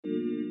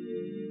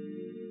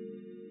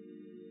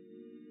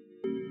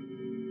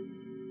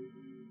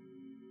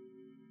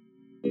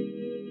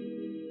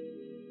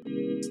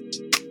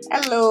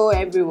Hello,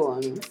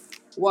 everyone.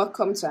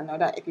 Welcome to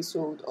another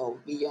episode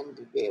of Beyond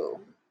the Veil.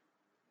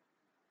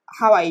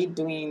 How are you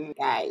doing,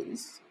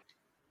 guys?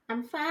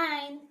 I'm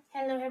fine.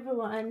 Hello,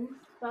 everyone.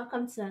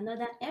 Welcome to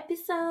another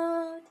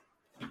episode.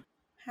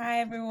 Hi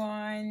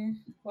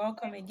everyone,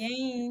 welcome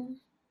again.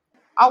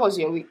 How was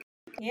your week?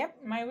 Yep,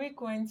 my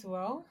week went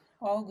well.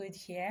 All good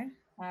here.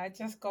 I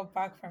just got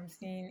back from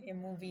seeing a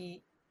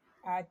movie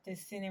at the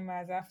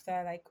cinemas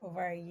after like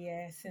over a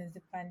year since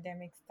the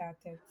pandemic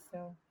started.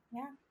 So,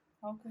 yeah,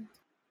 all good.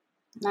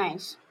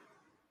 Nice.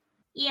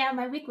 Yeah,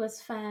 my week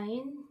was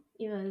fine.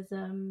 It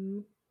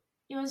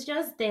was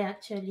just there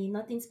actually.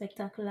 Nothing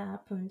spectacular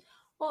happened.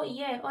 Oh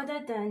yeah,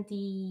 other than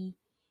the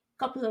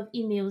couple of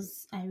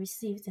emails I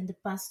received in the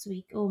past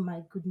week. Oh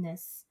my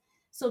goodness.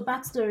 So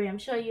backstory, I'm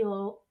sure you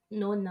all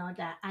know now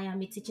that I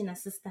am a teaching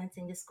assistant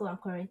in the school I'm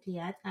currently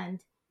at,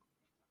 and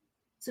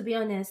to be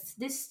honest,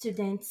 these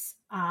students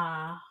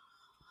are,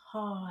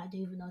 I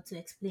don't even know how to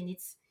explain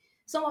it.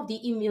 Some of the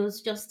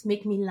emails just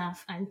make me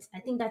laugh, and I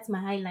think that's my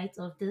highlight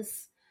of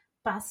this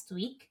past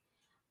week.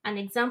 An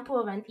example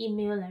of an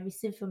email I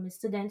received from a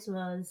student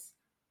was,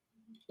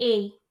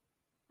 A,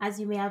 as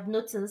you may have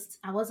noticed,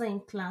 I wasn't in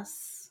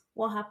class.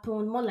 What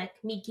happened? More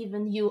like me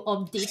giving you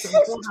update on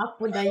what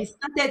happened. And you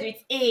started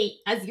with A,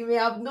 as you may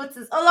have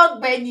noticed. Oh,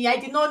 look, Benny, I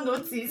did not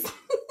notice.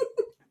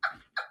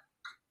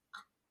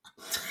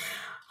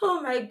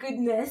 Oh my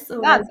goodness. Oh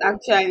my That's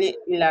actually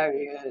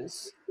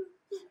hilarious.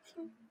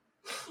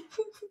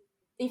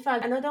 In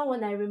fact, another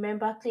one I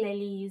remember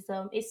clearly is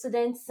a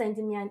student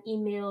sending me an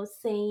email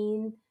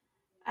saying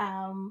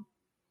um,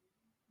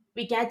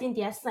 regarding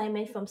the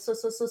assignment from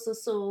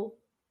so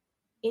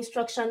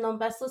instruction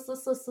number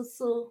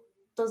so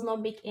does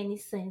not make any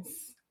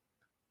sense.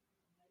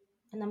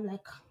 And I'm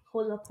like,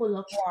 hold up.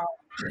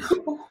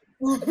 Wow.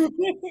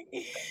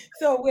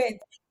 So wait,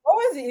 what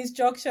was the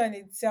instruction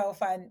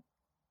itself? And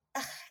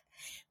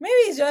maybe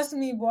it's just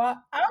me, but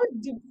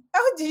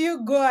how do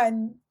you go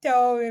and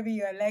tell maybe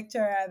your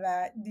lecturer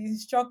that the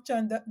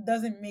instruction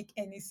doesn't make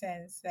any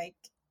sense? Like,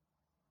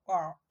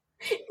 wow,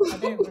 I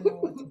don't even know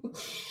what.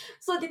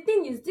 So the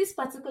thing is, this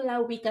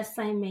particular week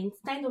assignment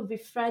kind of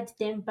referred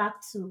them back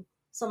to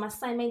some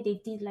assignment they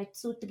did like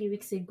 2, 3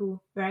 weeks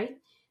ago, right?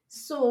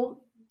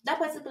 So that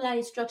particular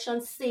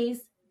instruction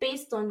says,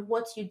 based on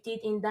what you did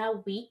in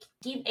that week,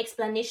 give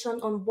explanation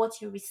on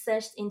what you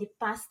researched in the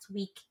past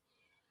week.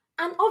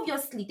 And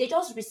obviously, they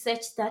just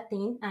researched that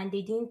thing and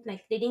they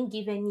didn't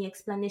give any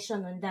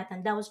explanation on that,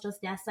 and that was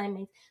just the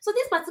assignment. So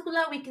this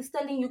particular week is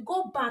telling you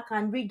go back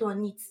and read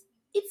on it.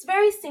 It's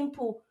very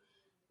simple.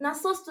 Now,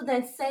 so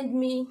students send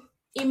me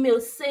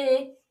email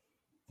say,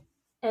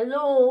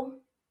 hello,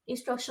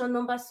 instruction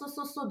number so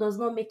does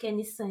not make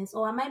any sense,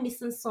 or am I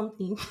missing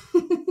something?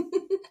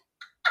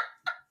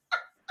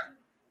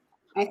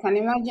 I can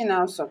imagine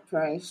how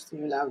surprised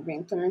you'll have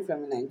been coming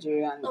from a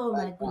Nigerian Oh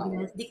my background.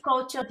 goodness, the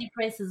culture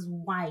difference is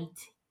wide.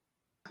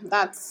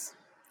 That's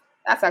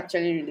that's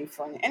actually really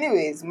funny.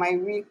 Anyways, my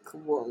week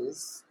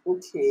was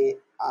okay.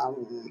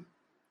 It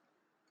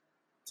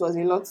was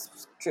a lot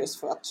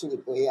stressful actually,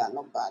 but yeah,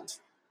 not bad.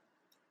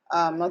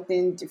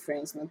 Nothing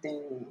different,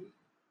 nothing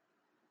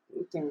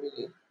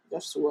really.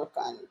 Just work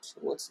and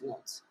what's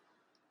not.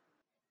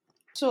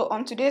 So,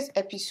 on today's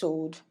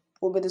episode,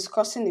 we'll be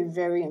discussing a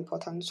very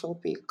important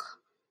topic.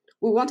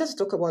 We wanted to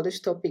talk about this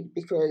topic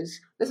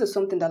because this is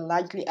something that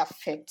largely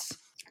affects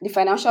the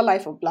financial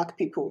life of Black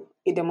people,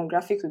 a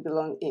demographic we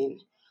belong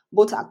in,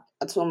 both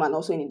at home and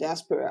also in the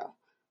diaspora.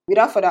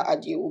 Without further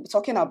ado, we'll be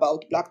talking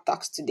about Black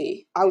tax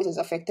today, how it has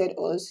affected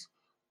us,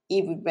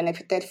 if we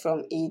benefited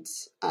from it,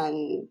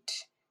 and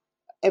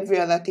every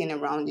other thing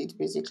around it,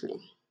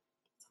 basically.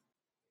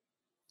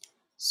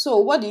 So,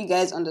 what do you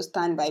guys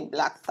understand by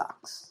Black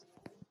tax?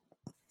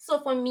 So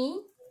for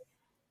me,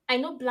 I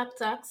know black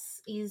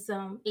tax is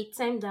a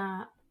term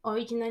that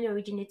originally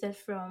originated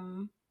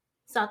from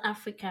South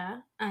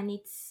Africa, and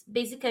it's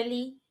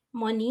basically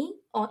money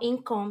or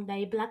income that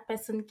a black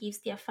person gives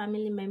their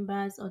family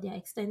members or their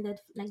extended,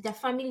 like their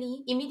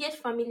family, immediate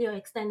family or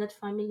extended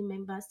family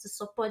members to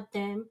support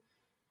them.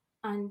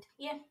 And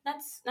yeah,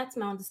 that's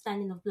my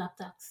understanding of black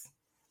tax.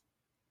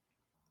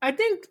 I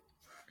think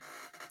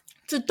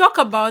to talk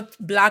about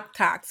black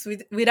tax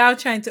without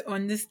trying to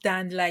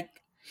understand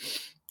like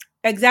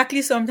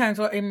exactly sometimes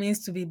what it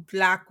means to be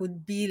black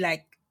would be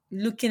like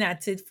looking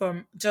at it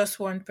from just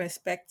one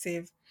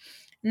perspective.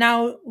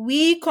 Now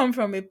we come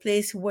from a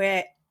place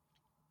where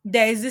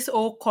there is this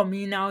whole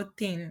communal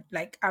thing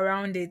like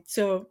around it.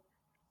 So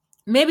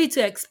maybe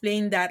to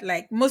explain that,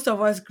 like most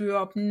of us grew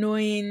up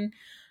knowing,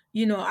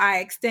 our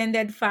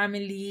extended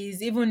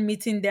families, even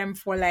meeting them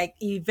for like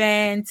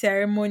events,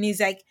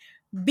 ceremonies, like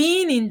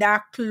being in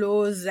that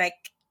close,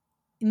 like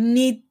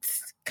neat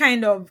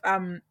kind of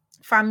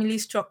family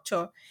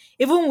structure,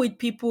 even with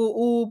people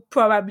who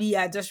probably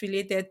are just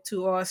related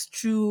to us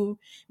through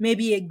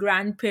maybe a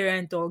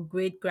grandparent or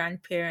great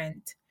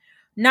grandparent.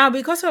 Now,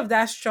 because of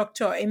that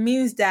structure, it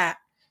means that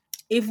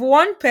if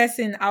one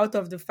person out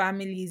of the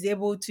family is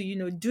able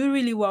to, do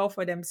really well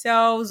for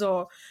themselves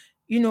or,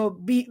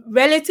 be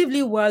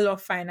relatively well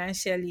off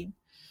financially,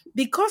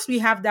 because we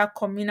have that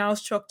communal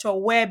structure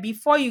where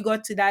before you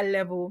got to that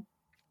level,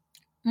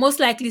 most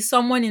likely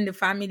someone in the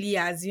family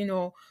has,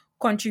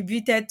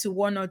 contributed to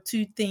one or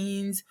two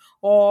things,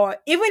 or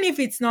even if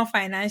it's not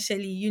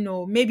financially,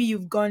 maybe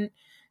you've gone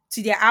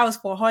to their house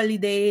for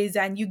holidays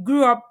and you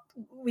grew up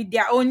with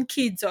their own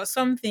kids or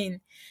something.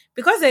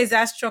 Because there's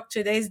that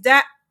structure, there's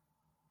that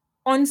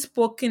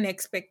unspoken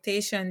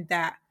expectation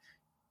that,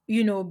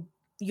 you know,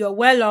 you're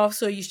well off,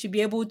 so you should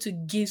be able to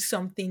give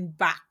something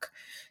back.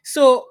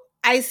 So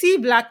I see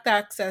black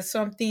tax as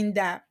something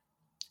that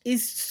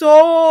is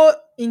so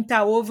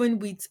interwoven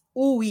with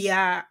who we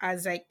are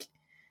as like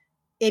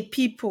a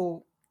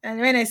people. And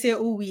when I say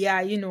who we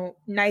are,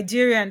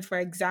 Nigerian, for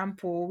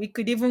example, we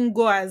could even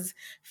go as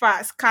far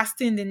as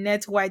casting the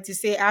net wide to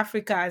say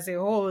Africa as a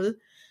whole.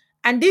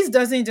 And this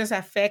doesn't just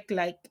affect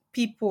like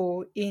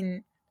people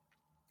in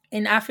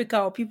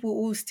Africa or people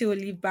who still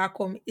live back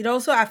home. It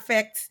also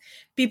affects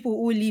people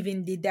who live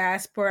in the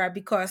diaspora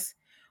because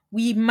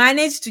we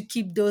manage to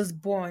keep those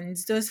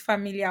bonds, those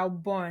familial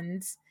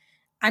bonds,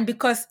 and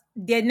because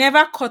they're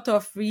never cut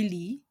off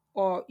really,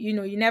 or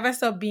you never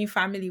stop being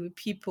family with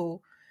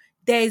people,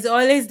 there is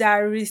always that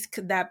risk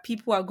that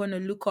people are going to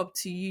look up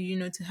to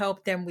you, to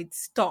help them with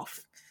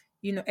stuff,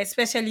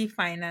 especially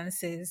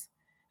finances,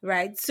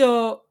 right?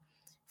 So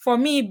for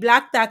me,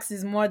 black tax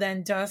is more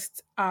than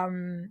just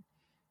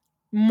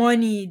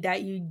money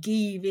that you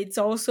give. It's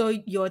also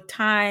your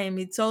time.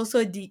 It's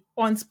also the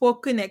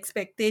unspoken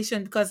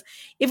expectation, because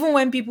even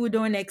when people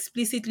don't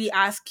explicitly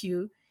ask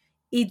you,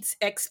 it's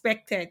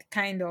expected,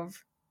 kind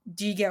of.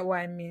 Do you get what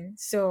I mean?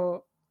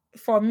 So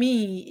for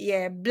me,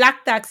 yeah,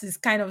 black tax is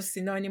kind of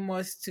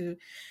synonymous to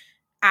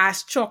our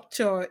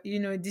structure,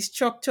 the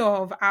structure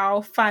of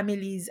how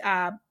families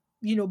are,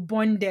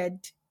 bonded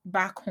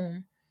back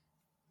home.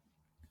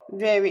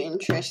 Very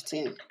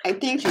interesting. I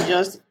think you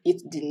just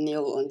hit the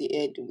nail on the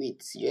head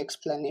with your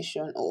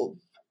explanation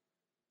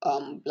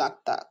of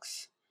black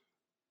tax.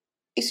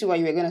 Is why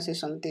you were gonna say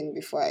something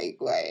before I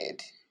go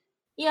ahead.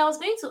 Yeah, I was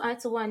going to add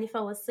to one if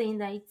I was saying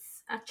that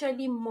it's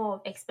actually more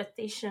of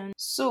expectation.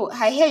 So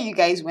I hear you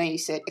guys when you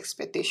said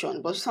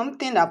expectation, but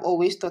something I've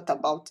always thought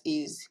about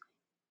is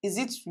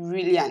it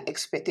really an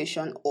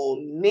expectation, or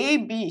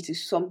maybe it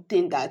is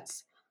something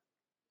that's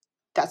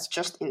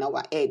just in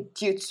our head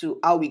due to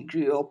how we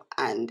grew up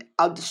and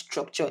how the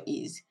structure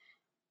is.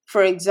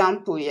 For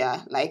example,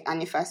 yeah, like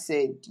Anifa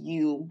said,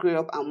 you grew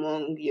up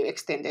among your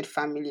extended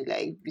family,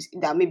 like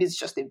that maybe it's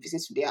just a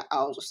visit to their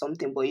house or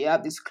something, but you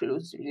have this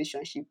close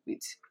relationship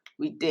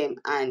with them,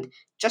 and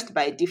just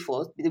by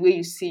default, the way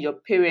you see your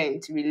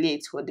parents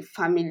relate, or the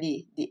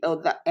family, the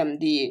older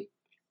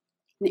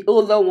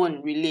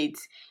one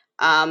relates,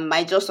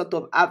 might just sort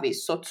of have a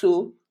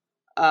subtle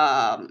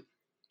um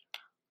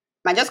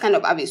might just kind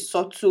of have a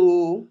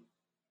subtle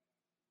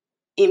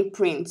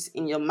imprint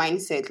in your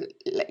mindset,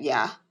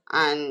 yeah,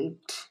 and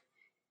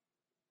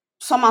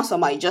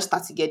somehow you just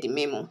start to get the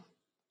memo,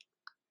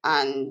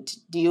 and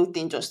the whole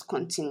thing just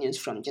continues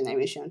from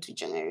generation to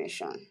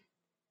generation,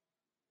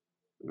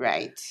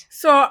 right?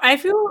 So I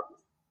feel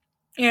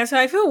Yeah, so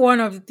I feel one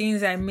of the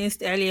things I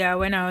missed earlier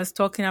when I was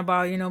talking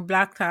about,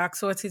 black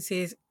tax, what it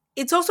is,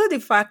 it's also the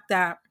fact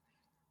that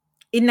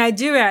in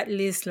Nigeria, at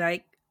least,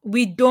 like,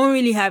 we don't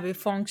really have a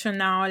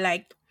functional,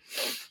 like,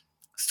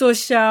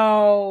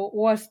 social,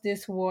 what's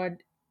this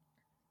word?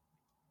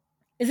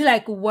 Is it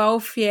like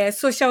welfare,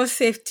 social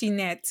safety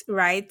net,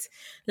 right?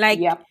 Like,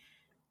 Yep.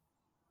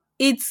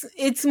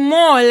 it's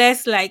more or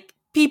less like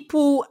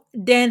people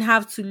then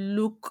have to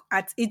look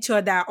at each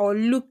other or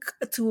look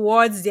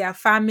towards their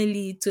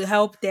family to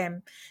help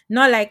them.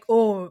 Not like,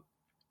 oh,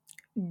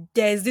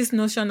 there's this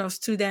notion of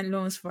student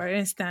loans, for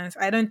instance.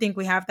 I don't think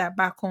we have that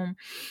back home.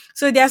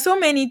 So there are so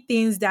many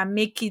things that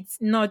make it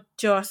not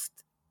just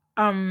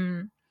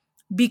um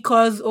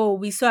because, oh,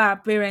 we saw our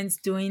parents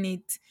doing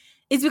it.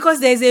 It's because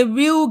there's a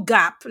real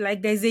gap,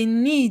 like there's a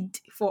need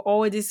for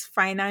all this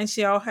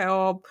financial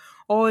help,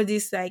 all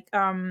this like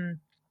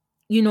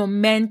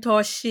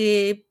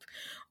mentorship,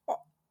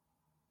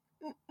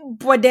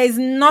 but there's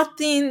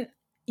nothing,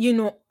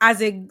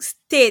 as a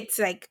state,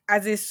 like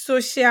as a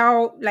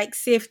social like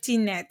safety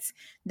net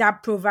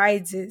that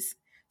provides this.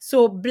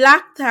 So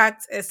black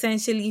tax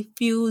essentially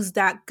fills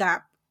that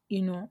gap,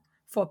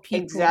 for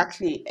people.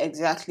 Exactly,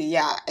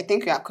 yeah, I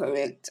think you are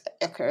correct.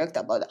 You're correct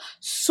about that.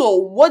 So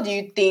what do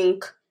you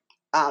think,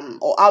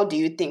 or how do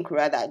you think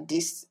rather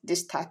this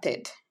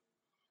started?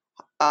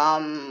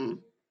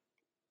 um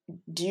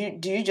do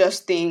you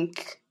just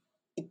think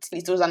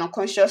it was an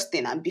unconscious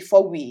thing, and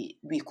before we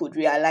could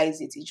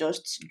realize it, it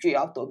just grew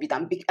out of it,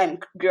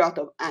 and grew out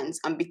of hands,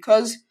 and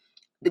because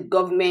the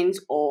government,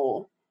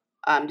 or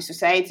the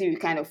society we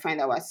kind of find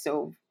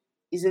ourselves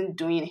isn't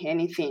doing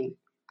anything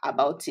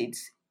about it,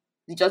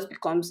 it just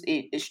becomes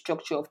a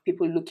structure of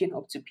people looking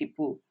up to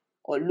people,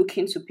 or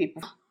looking to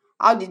people.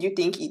 How did you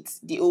think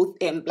the old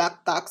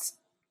black tax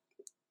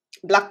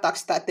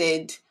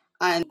started?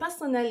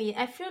 Personally,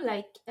 I feel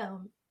like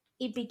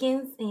it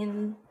begins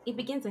in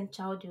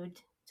childhood,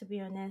 to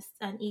be honest,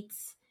 and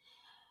it's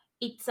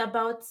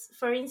about,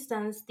 for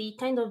instance, the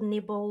kind of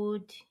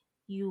neighborhood.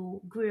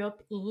 you grew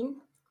up in.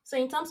 So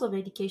in terms of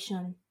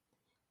education,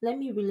 let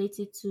me relate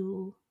it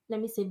to,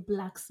 let me say,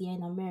 blacks here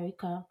in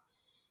America.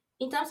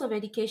 In terms of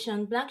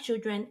education, black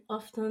children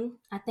often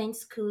attend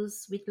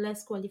schools with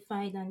less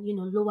qualified and,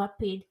 lower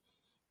paid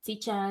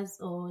teachers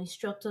or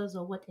instructors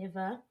or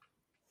whatever.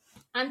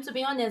 And to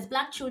be honest,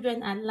 black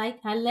children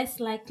are less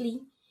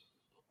likely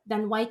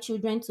than white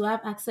children to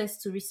have access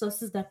to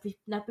resources that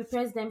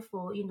prepares them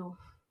for,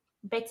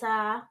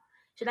 better,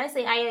 should I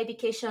say, higher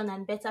education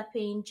and better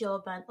paying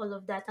job and all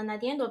of that. And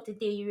at the end of the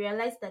day, you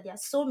realize that there are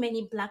so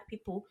many black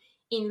people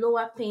in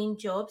lower paying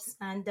jobs,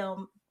 and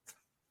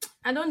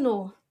I don't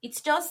know.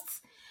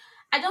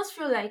 I just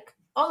feel like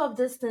all of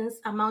these things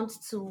amount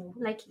to,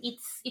 like,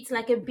 it's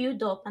like a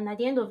build up, and at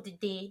the end of the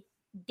day,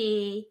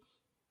 they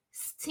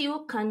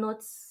still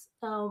cannot,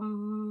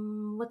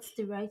 what's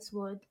the right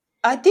word?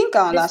 I think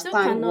I They still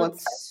understand cannot.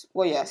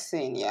 what you're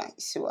saying. Yeah, you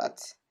see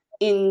what?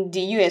 In the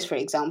US, for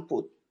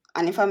example,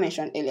 and if I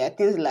mentioned earlier,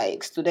 things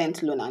like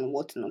student loan and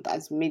whatnot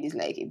has made it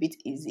like a bit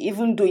easy,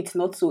 even though it's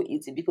not so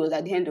easy because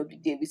at the end of the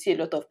day, we see a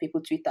lot of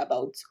people tweet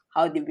about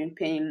how they've been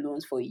paying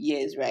loans for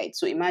years, right?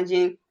 So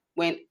imagine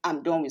when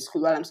I'm done with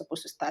school, while I'm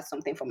supposed to start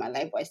something for my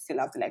life, but I still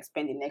have to like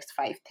spend the next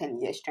 5, 10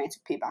 years trying to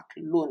pay back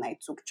loan I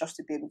took just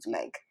to be able to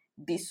like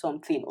be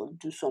something or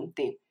do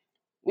something,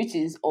 which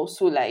is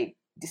also like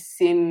the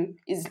same,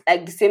 is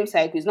like the same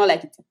cycle. It's not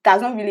like it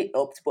does not really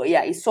helped, but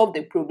yeah, it solved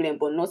the problem,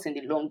 but not in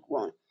the long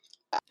run.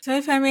 So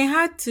if I may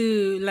add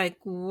to like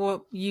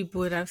what you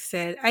both have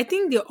said, I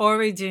think the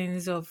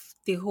origins of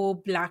the whole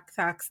black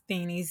tax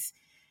thing is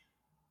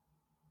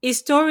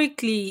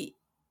historically,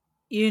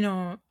 you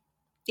know,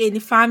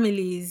 in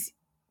families,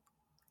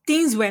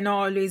 things were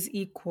not always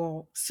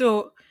equal.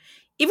 So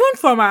even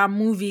from our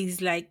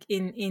movies, like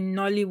in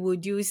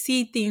Nollywood, you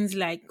see things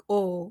like,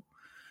 oh,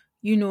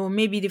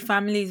 maybe the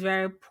family is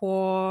very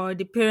poor,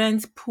 the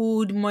parents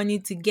pulled money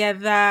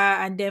together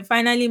and then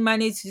finally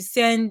managed to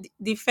send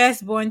the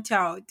firstborn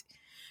child,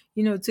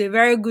 to a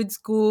very good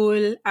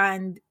school,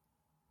 and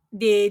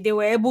they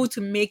were able to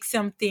make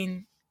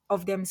something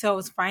of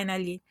themselves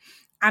finally.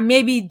 And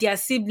maybe their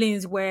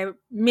siblings were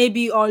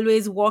maybe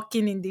always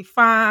working in the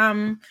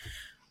farm,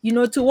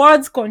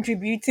 towards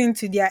contributing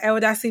to their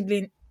elder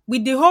sibling,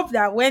 with the hope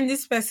that when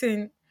this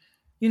person,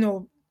 you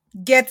know,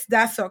 gets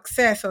that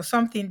success or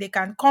something, they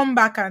can come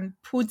back and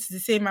put the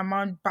same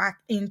amount back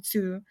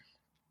into,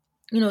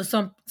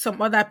 some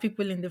other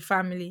people in the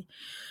family.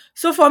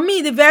 So for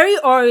me, the very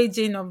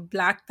origin of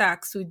black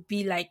tax would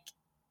be like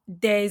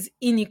there's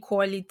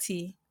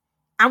inequality.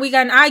 And we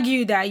can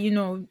argue that,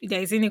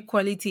 there's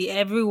inequality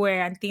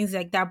everywhere and things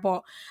like that.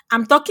 But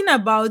I'm talking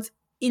about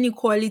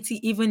inequality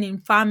even in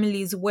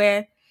families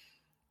where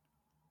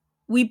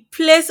we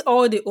place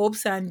all the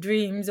hopes and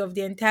dreams of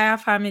the entire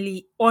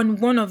family on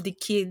one of the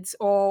kids,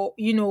 or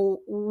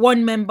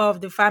one member of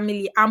the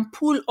family, and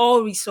pull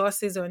all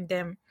resources on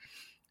them,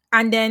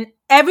 and then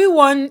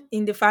everyone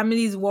in the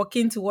family is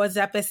working towards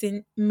that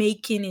person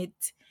making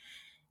it,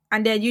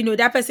 and then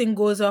that person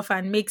goes off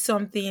and makes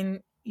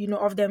something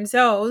of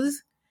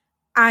themselves,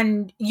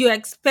 and you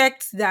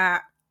expect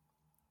that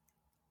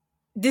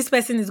this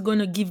person is going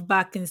to give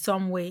back in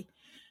some way.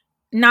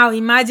 Now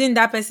imagine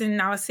that person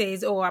now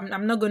says, oh,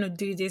 I'm not going to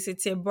do this,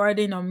 it's a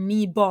burden on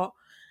me. But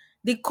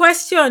the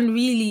question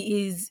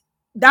really is,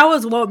 that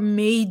was what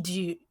made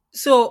you.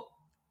 So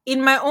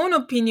in my own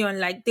opinion,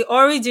 like, the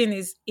origin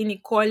is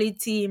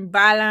inequality,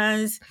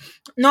 imbalance,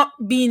 not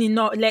being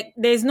enough, like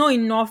there's no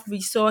enough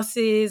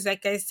resources,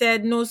 like I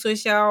said, no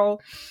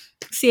social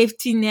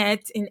safety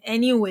net in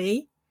any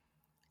way.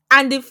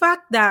 And the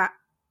fact that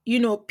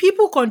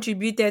people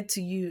contributed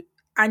to you,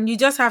 and you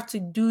just have to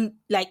do,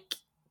 like,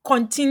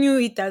 continue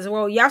it as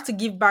well. You have to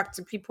give back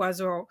to people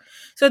as well.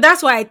 So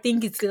that's why I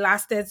think it's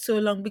lasted so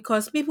long,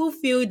 because people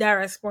feel that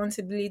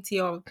responsibility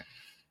of,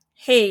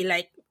 hey,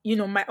 like,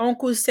 my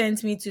uncle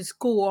sent me to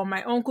school, or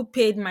my uncle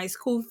paid my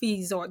school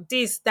fees, or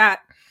this,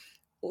 that,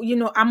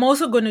 I'm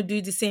also going to do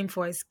the same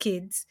for his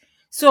kids.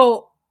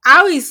 So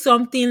how is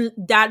something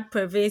that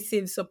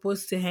pervasive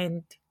supposed to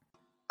end?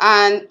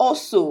 And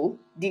also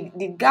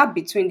the gap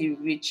between the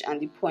rich and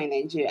the poor in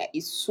Nigeria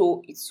is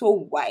so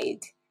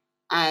wide,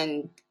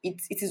 and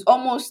it is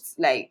almost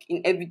like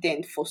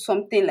evident for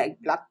something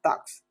like black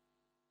tax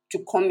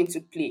to come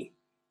into play,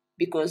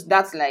 because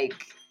that's like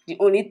the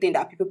only thing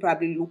that people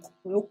probably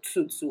look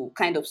to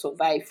kind of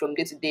survive from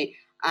day to day,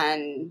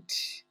 and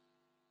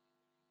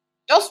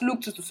just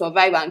look to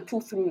survive and pull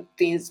through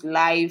things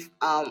live,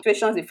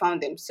 situations they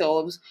found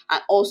themselves,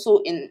 and also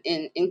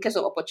in case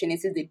of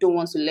opportunities they don't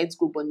want to let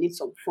go but need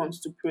some funds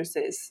to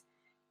process.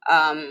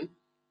 um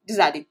these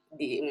are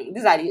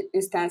the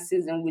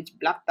instances in which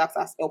black tax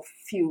has helped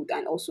fill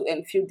and also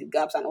fill the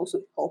gaps and also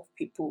help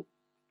people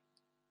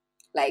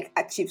like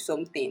achieve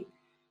something.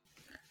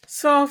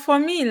 So for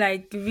me,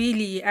 like,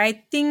 really,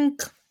 I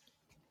think,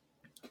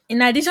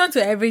 in addition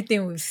to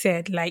everything we've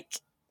said, like,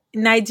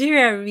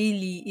 Nigeria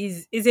really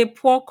is a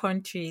poor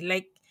country.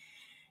 Like,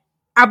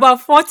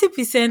 about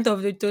 40%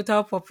 of the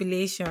total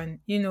population,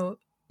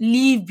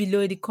 live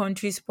below the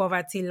country's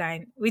poverty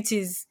line, which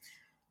is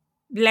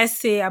let's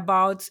say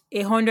about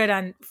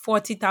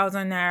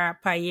 140,000 naira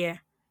per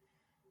year.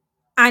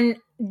 And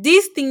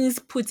these things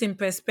put in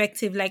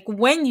perspective, like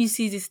when you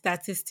see the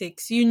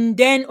statistics, you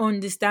then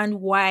understand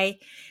why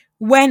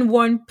when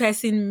one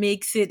person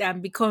makes it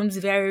and becomes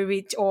very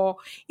rich, or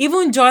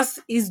even just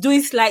is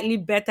doing slightly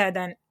better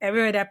than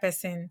every other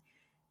person,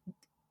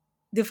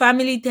 the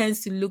family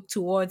tends to look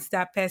towards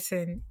that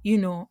person,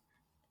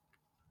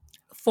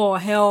 for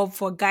help,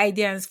 for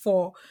guidance,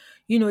 for,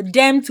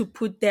 them to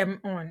put them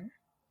on.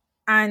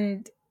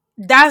 And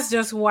that's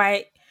just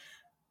why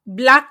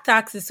black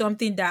tax is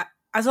something that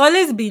has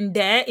always been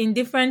there in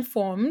different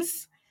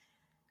forms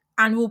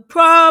and will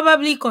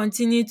probably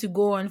continue to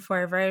go on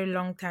for a very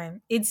long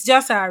time. It's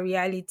just our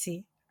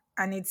reality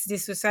and it's the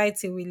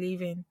society we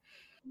live in.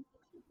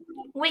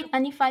 Wait,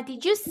 Anifa,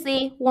 did you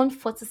say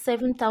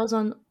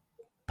 147,000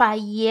 per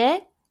year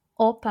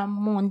or per I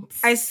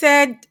month?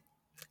 said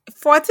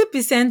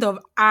 40% of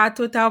our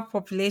total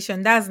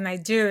population, that's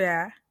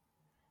Nigeria,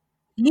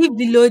 live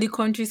below the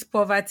country's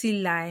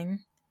poverty line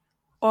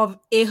of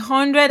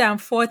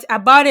 140,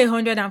 about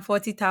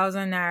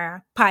 140,000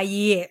 naira per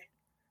year.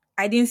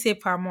 I didn't say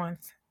per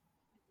month.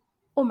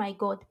 Oh my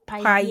god,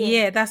 per Per year.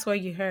 year, that's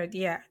what you heard.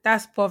 Yeah,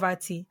 that's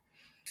poverty.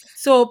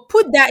 So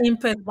put that in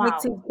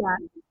perspective. Wow.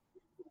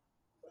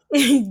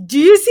 Do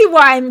you see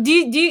why do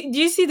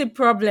you see the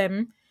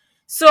problem?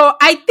 So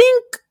I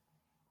think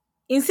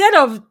instead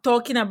of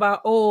talking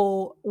about,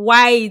 oh,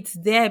 why it's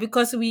there,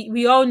 because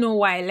we all know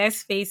why,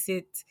 let's face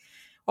it,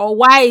 or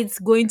why it's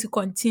going to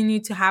continue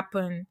to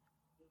happen,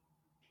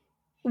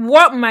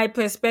 what my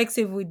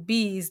perspective would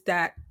be is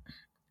that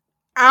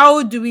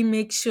how do we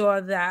make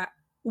sure that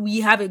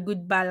we have a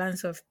good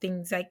balance of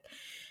things, like,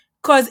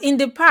 because in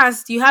the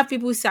past you have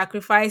people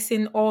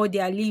sacrificing all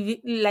their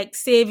living, like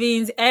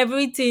savings,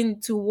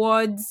 everything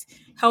towards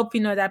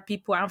helping other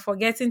people and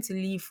forgetting to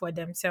live for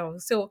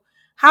themselves. So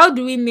how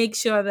do we make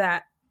sure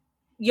that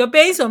you're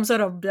paying some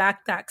sort of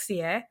black tax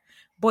here,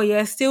 but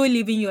you're still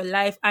living your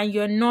life and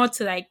you're not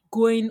like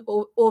going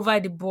over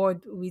the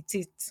board with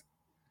it?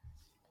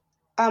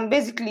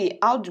 Basically,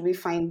 how do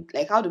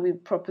we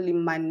properly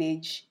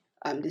manage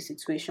the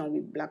situation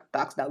with black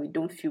tax that we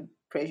don't feel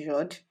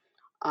pressured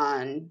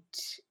and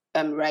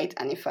right,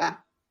 Anifa?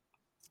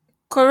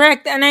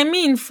 Correct. And I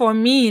mean, for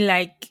me,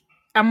 like,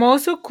 I'm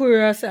also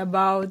curious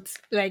about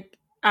like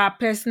our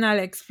personal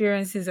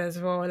experiences as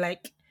well.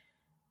 Like,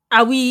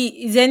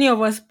 is any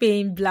of us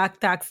paying black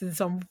tax in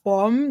some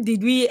form?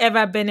 Did we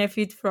ever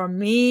benefit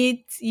from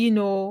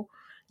it?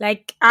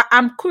 Like,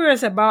 I'm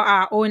curious about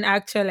our own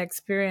actual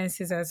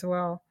experiences as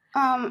well.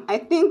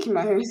 I think in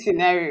my own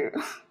scenario,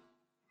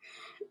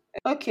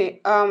 okay,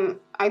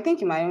 I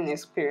think in my own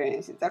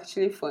experience, it's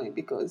actually funny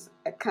because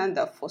I kind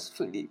of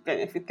forcefully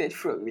benefited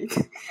from it,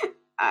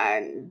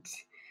 and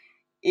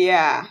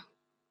yeah,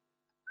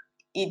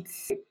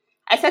 it's.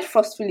 I said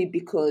forcefully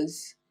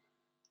because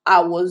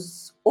I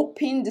was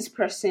hoping this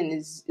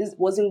person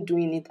wasn't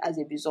doing it as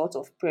a result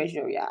of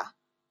pressure, yeah,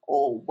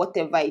 or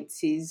whatever it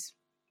is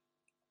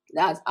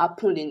that has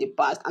happened in the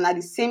past. And at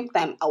the same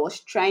time, I was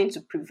trying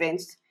to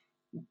prevent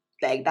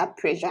like that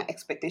pressure and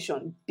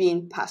expectation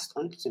being passed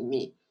on to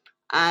me.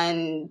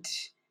 And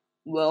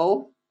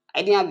well,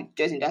 I didn't have a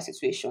choice in that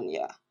situation,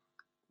 yeah.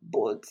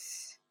 But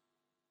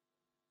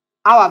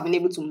how I've been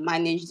able to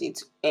manage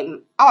it,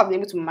 how I've been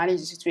able to manage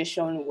the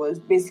situation was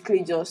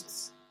basically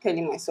just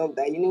telling myself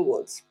that, you know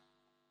what,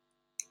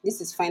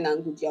 this is fine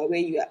and good. You're where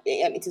you are.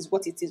 It is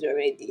what it is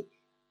already.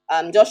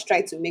 Just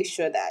try to make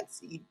sure that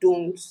you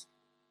don't,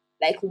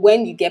 like,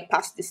 when you get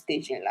past this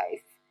stage in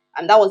life.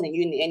 And that was in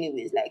uni,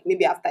 anyways. Like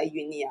maybe after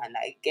uni and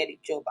I get a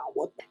job and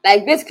what.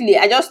 Like basically,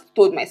 I just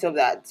told myself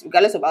that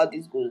regardless of how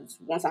this goes,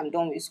 once I'm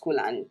done with school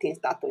and things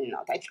start turning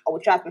out, I will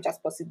try as much as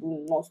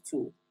possible not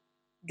to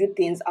do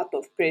things out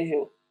of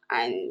pressure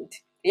and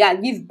yeah,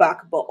 give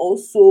back, but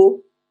also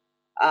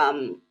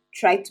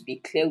try to be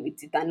clear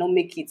with it and not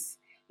make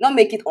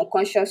it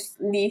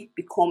unconsciously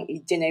become a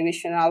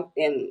generational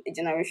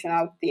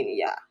thing,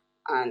 yeah.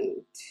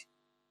 And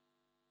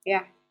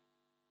yeah,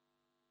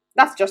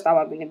 that's just how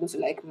I've been able to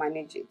like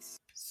manage it.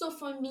 So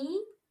for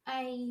me,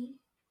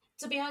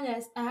 to be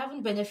honest, I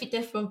haven't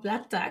benefited from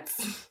black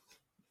tax.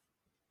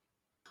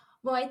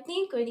 But I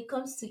think when it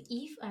comes to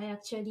if I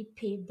actually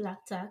pay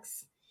black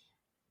tax,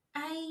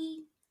 I,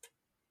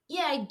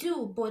 yeah, I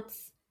do. But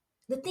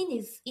the thing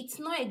is, it's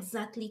not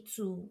exactly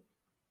to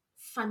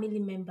family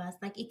members.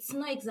 Like, it's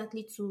not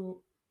exactly to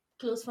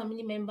close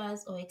family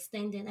members or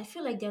extended. I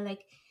feel like they're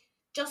like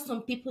just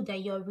some people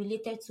that you're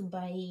related to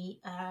by,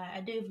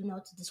 I don't even know how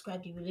to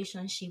describe the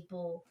relationship,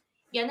 or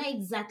you're not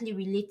exactly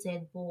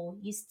related, but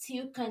you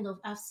still kind of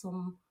have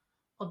some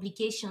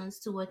obligations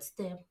towards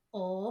them,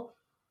 or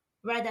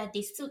rather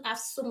they still have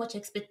so much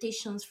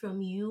expectations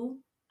from you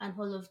and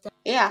all of that.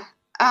 Yeah.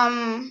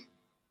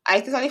 I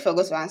totally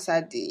forgot to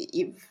answer the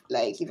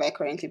if I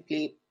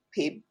currently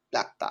pay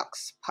black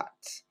tax part.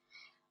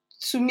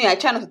 To me, I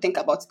try not to think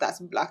about it as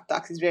black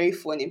tax. It's very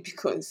funny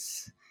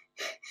because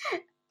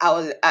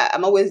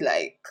I'm always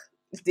like,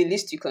 it's the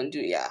least you can do,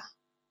 yeah.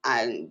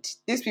 And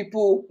these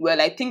people, well,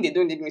 I think they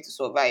don't need me to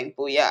survive,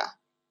 but yeah,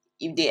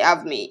 if they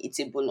have me, it's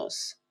a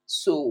bonus.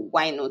 So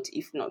why not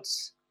if not?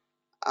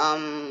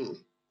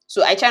 Um,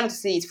 so I try not to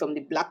see it from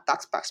the black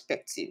tax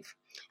perspective.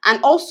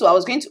 And also, I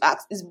was going to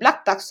ask, is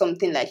black tax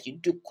something like you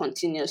do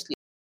continuously?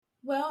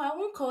 Well, I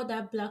won't call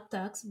that black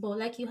tax, but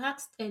like you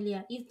asked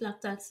earlier, if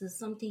black tax is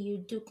something you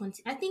do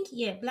I think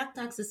yeah, black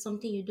tax is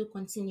something you do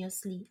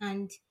continuously,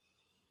 and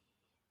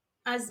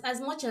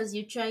as much as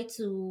you try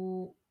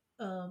to,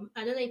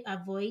 I don't know if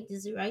avoid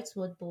is the right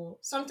word, but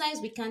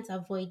sometimes we can't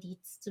avoid it.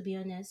 To be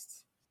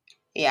honest.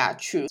 Yeah,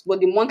 true. But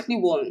the monthly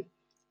one,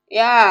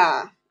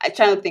 yeah, I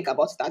try not to think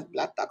about it as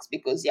black tax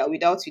because yeah,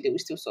 without you they will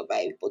still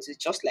survive. But it's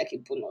just like a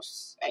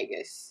bonus, I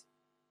guess.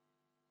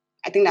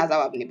 I think that's how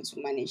I've been able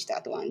to manage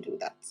that or do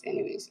that.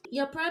 Anyways.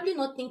 You're probably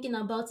not thinking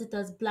about it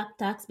as black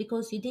tax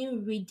because you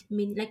didn't read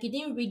like you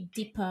didn't read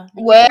deeper, like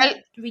you Well,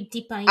 didn't read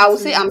deeper I would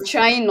into say it. I'm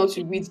trying not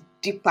to read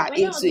deeper Whether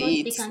or into not they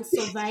it. can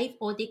survive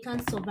or they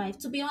can't survive,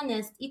 to be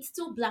honest, it's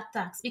still black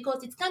tax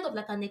because it's kind of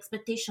like an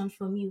expectation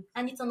from you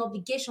and it's an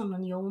obligation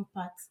on your own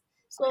part.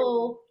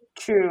 So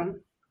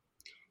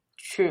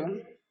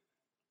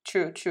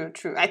True, true,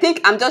 true. I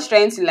think I'm just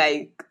trying to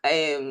like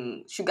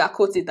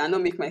sugarcoat it and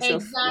not make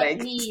myself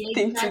like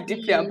think too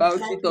deeply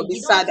about it or exactly. be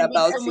You don't want sad to read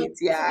about so much, it.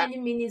 so Yeah. many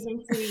meanings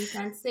into it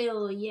and say,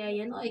 oh yeah,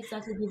 you're not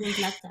exactly giving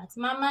black tax,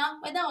 Mama.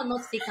 Whether or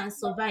not they can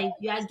survive,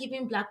 you are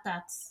giving black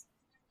tax.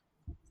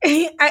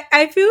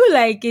 I feel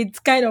like it's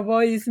kind of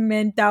all these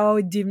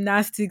mental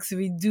gymnastics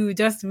we do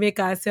just to make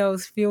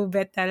ourselves feel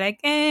better. Like,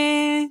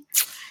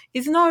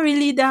 it's not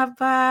really that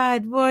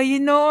bad, but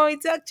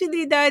it's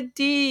actually that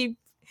deep.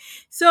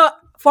 So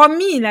for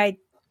me, like,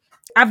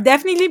 I've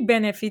definitely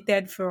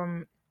benefited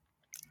from,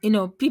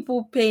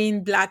 people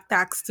paying black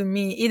tax to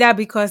me, either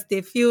because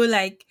they feel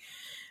like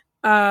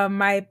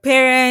my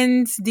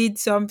parents did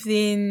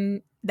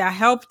something that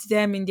helped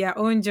them in their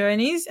own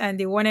journeys and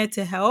they wanted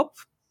to help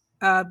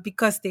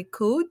because they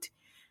could.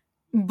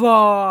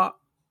 But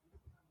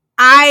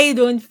I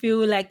don't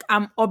feel like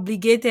I'm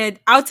obligated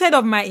outside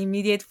of my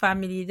immediate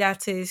family,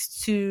 that is,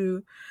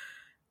 to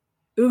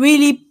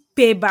really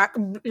pay back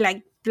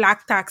like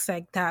black tax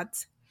like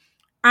that.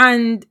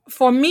 And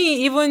for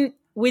me, even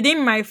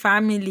within my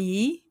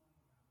family,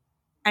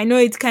 I know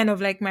it's kind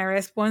of like my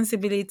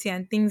responsibility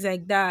and things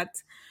like that.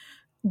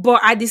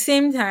 But at the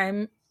same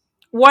time,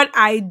 what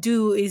I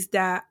do is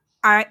that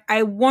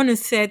I want to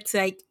set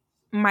like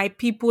my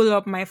people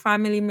up, my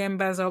family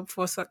members up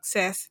for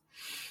success.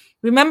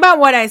 Remember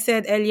what I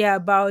said earlier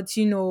about,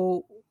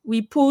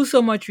 we pull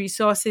so much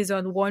resources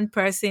on one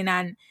person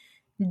and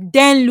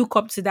then look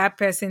up to that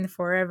person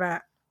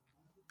forever.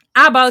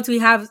 How about we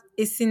have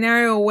a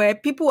scenario where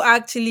people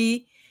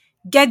actually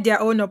get their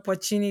own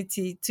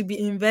opportunity to be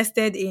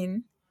invested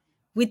in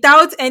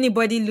without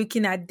anybody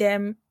looking at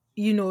them,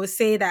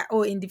 say that,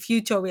 oh, in the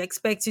future, we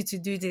expect you to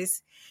do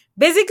this.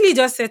 Basically,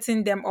 just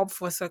setting them up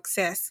for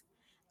success.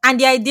 And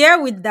the idea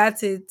with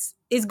that is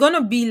it's going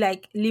to be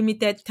like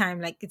limited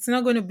time, like it's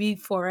not going to be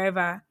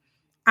forever.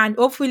 And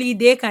hopefully,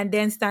 they can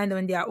then stand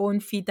on their own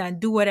feet and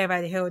do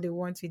whatever the hell they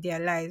want with their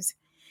lives.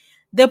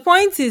 The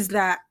point is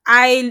that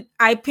I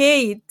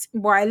pay it,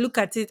 but I look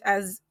at it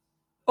as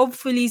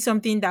hopefully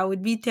something that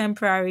would be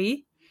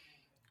temporary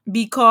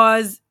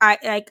because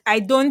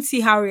I don't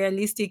see how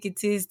realistic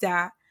it is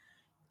that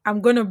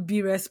I'm gonna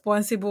be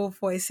responsible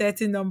for a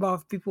certain number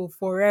of people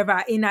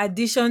forever, in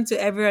addition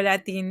to every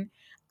other thing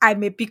I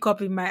may pick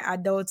up in my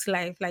adult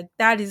life. Like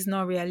that is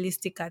not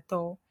realistic at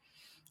all.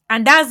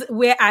 And that's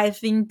where I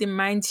think the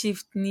mind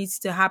shift needs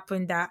to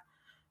happen. That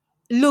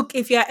look,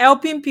 if you're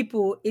helping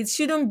people, it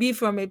shouldn't be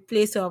from a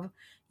place of,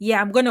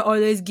 yeah, I'm gonna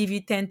always give you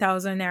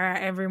 10,000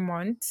 naira every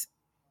month.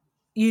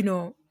 You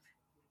know,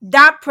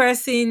 that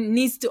person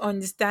needs to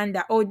understand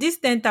that, oh, this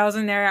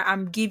 10,000 naira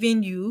I'm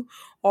giving you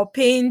or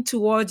paying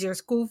towards your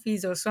school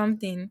fees or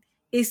something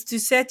is to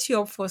set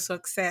you up for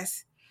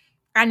success,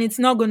 and it's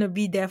not going to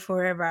be there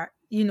forever.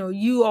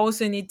 You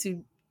also need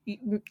to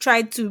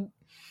try to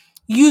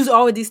use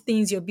all these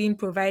things you're being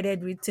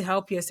provided with to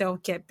help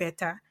yourself get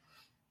better,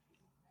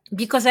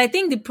 because I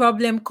think the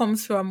problem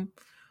comes from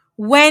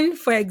when,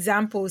 for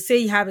example, say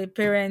you have a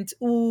parent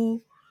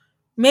who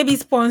maybe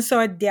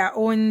sponsored their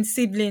own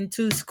sibling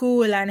to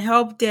school and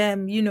helped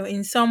them,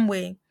 in some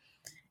way.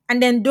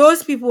 And then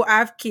those people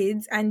have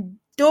kids, and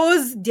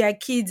those their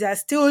kids are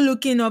still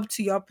looking up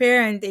to your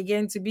parent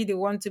again to be the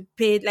one to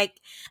pay. Like,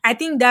 I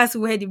think that's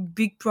where the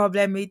big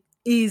problem it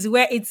is,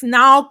 where it's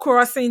now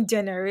crossing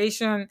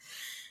generations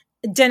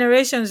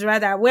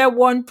rather, where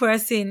one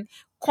person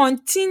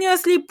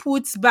continuously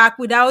puts back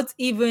without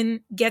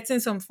even getting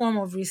some form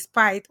of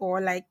respite,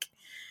 or like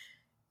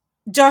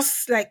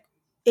just like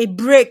a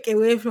break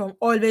away from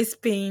always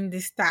paying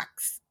this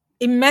tax.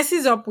 It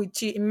messes up with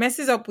you, it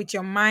messes up with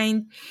your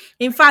mind.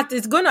 In fact,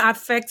 it's going to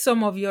affect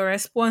some of your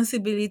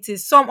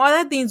responsibilities. Some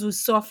other things will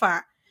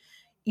suffer,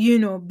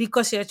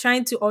 because you're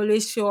trying to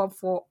always show up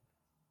for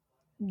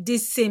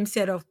this same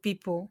set of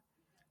people.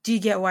 Do you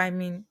get what I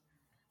mean?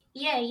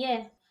 Yeah,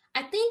 yeah.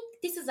 I think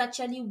this is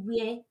actually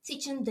where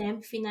teaching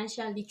them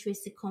financial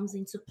literacy comes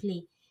into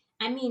play.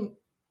 I mean,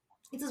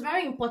 it is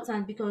very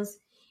important because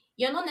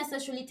you're not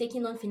necessarily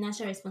taking on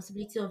financial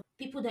responsibility of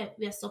people that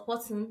we are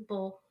supporting,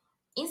 but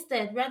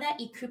instead, rather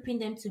equipping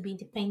them to be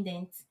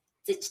independent.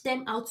 Teach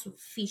them how to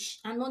fish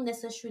and not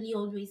necessarily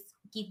always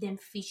give them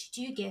fish.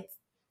 Do you get?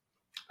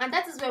 And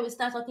that is where we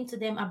start talking to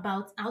them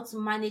about how to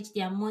manage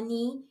their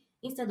money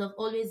instead of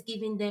always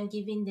giving them,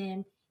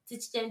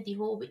 teach them the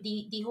whole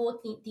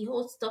thing, the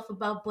whole stuff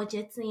about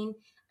budgeting,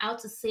 how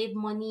to save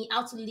money,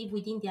 how to live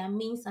within their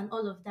means and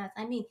all of that.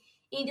 I mean,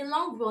 in the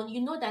long run,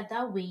 you know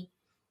that way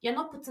you're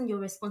not putting your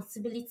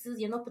responsibilities,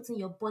 you're not putting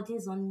your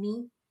burdens on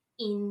me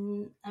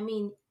in, I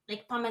mean,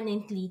 like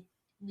permanently.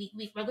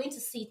 We're going to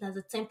see it as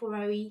a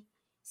temporary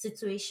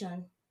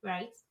situation,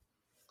 right?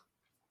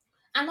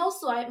 And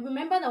also, I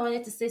remember I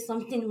wanted to say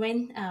something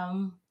when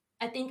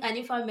I think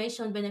Anifa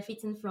mentioned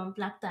benefiting from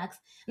black tax.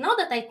 Now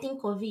that I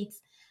think of it,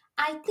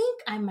 I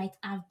think I might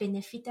have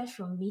benefited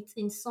from it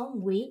in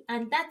some way,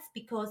 and that's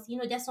because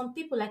there's some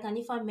people like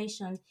Anifa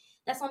mentioned.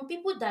 There's some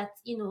people that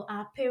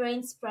our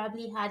parents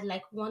probably had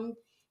like one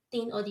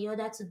thing or the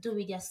other to do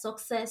with their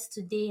success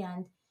today,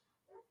 and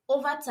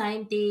over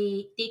time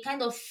they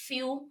kind of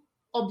feel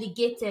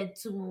obligated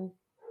to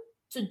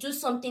do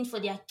something for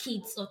their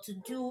kids or to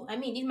do, I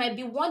mean, it might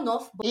be one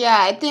off. Yeah,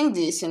 I think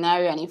the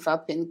scenario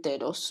Anifa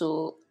painted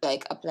also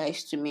like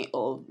applies to me,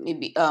 or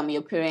maybe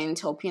your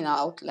parents helping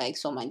out like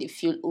someone, they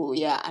feel, oh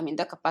yeah, I'm in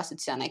that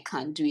capacity and I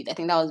can't do it. I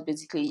think that was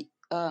basically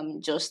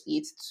just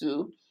it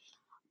too.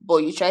 But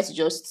you try to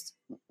just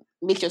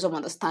make yourself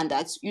understand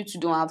that you two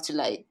don't have to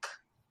like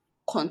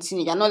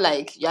continue.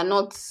 You're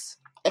not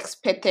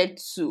expected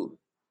to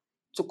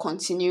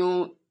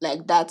continue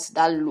like that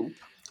loop.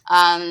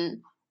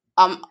 And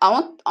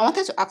I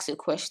wanted to ask a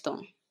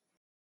question.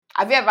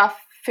 Have you ever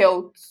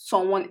felt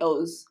someone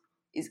else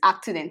is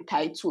acting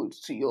entitled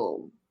to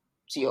your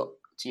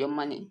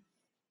money?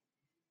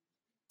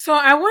 So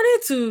I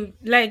wanted to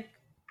like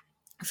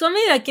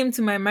something that came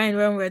to my mind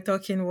when we were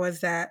talking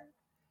was that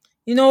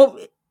you know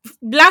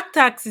black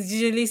tax is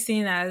usually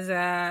seen as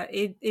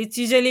it's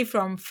usually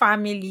from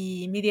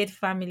family, immediate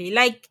family.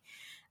 Like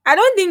I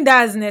don't think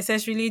that's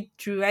necessarily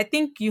true. I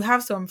think you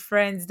have some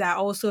friends that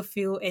also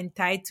feel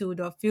entitled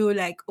or feel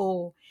like,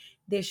 oh,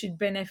 they should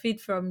benefit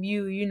from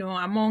you,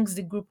 amongst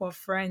the group of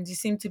friends. You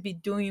seem to be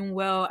doing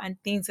well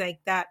and things like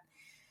that.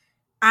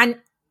 And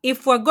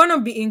if we're going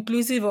to be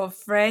inclusive of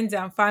friends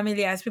and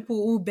family as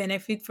people who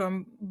benefit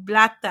from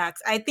black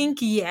tax, I think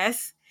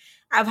yes.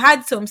 I've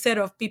had some set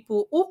of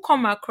people who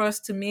come across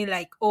to me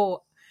like,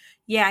 oh,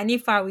 yeah,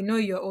 Anifa, we know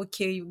you're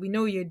okay. We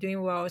know you're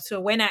doing well. So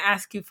when I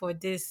ask you for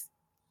this,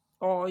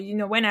 or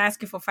when I ask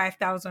you for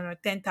 5,000 or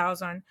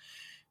 10,000,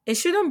 it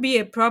shouldn't be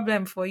a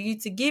problem for you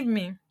to give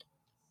me.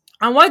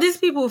 And what these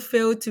people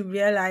fail to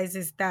realize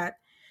is that,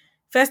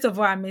 first of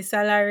all, I'm a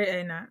salary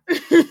earner.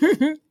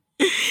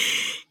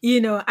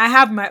 I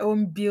have my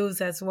own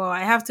bills as well.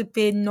 I have to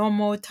pay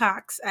normal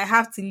tax. I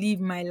have to live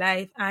my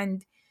life.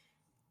 And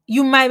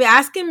you might be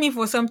asking me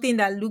for something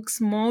that looks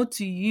small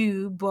to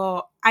you,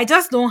 but I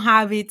just don't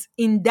have it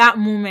in that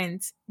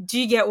moment. Do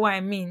you get what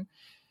I mean?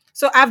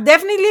 So I've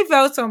definitely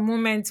felt some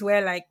moments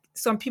where like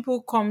some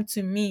people come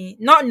to me,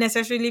 not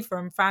necessarily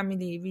from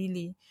family,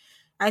 really.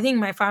 I think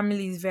my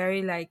family is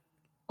very like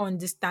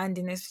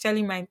understanding,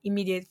 especially my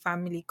immediate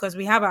family, because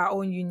we have our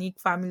own unique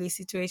family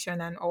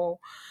situation and all.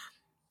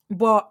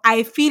 But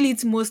I feel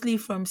it's mostly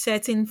from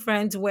certain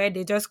friends where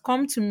they just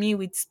come to me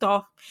with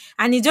stuff,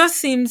 and it just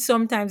seems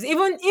sometimes,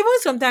 even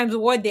sometimes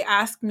what they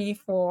ask me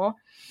for,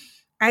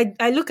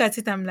 I look at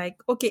it, I'm like,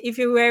 okay, if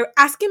you were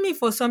asking me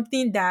for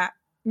something that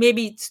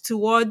maybe it's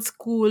towards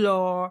school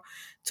or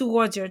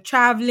towards your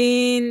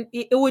traveling,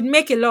 it would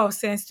make a lot of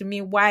sense to me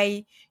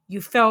why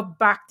you felt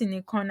backed in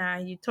a corner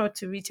and you thought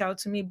to reach out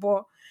to me.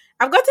 But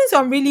I've gotten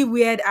some really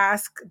weird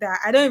ask that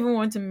I don't even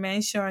want to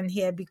mention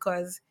here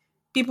because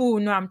people will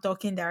know I'm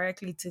talking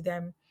directly to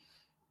them.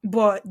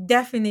 But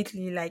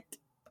definitely, like,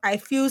 I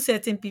feel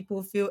certain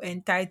people feel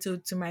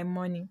entitled to my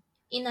money.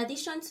 In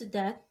addition to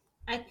that,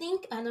 I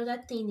think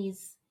another thing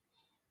is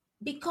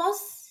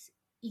because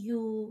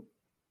you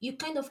you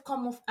kind of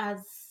come off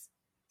as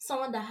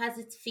someone that has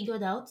it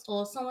figured out,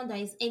 or someone that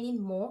is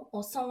earning more,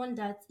 or someone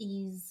that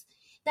is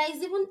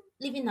even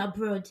living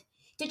abroad.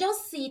 They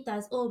just see it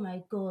as, oh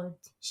my god,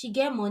 she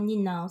get money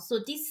now, so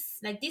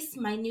this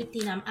minute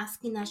thing I'm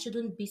asking her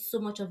shouldn't be so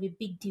much of a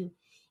big deal.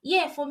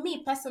 Yeah, for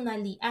me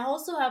personally, I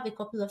also have a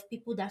couple of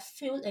people that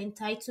feel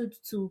entitled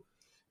to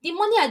the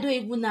money I don't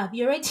even have.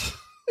 You already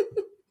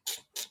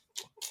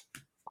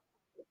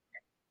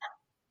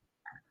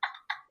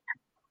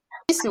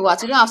See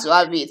what, you don't have to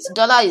have it.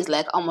 Dollar is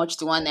like how much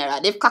to 1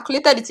 naira. They've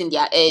calculated it in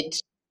their head.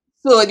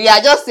 So they are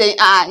just saying,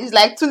 it's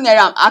like 2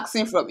 naira I'm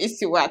asking from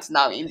Isiwat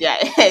now in their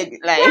head.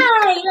 Like,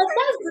 Right, like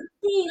that's the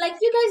thing. Like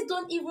you guys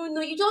don't even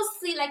know. You just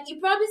see, like you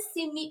probably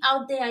see me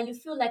out there and you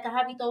feel like I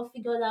have it all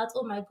figured out.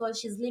 Oh my god,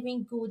 she's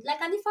living good.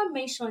 Like Anifa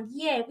mentioned,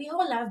 yeah, we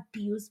all have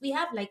bills. We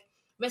have like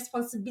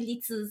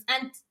responsibilities,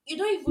 and you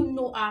don't even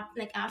know our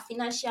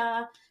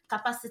financial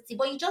capacity.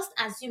 But you just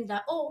assume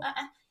that, oh,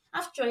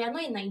 after all, you're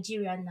not in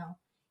Nigeria now.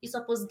 You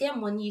suppose get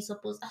money. You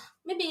suppose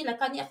maybe like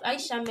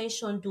Aisha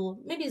mentioned, though,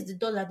 maybe it's the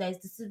dollar that is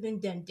deceiving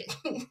them. There.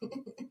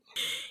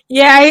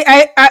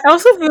 Yeah, I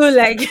also feel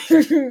like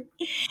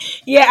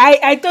yeah,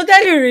 I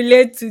totally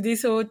relate to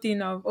this whole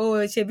thing of, oh,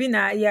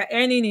 Shebina, you're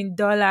earning in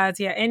dollars,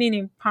 you're earning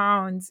in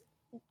pounds.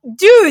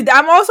 Dude,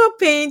 I'm also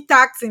paying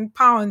tax in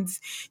pounds.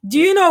 Do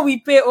you know we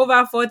pay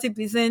over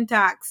 40%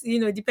 tax,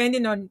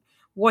 depending on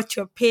what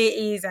your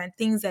pay is and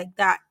things like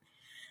that.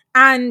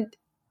 And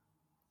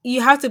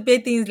you have to pay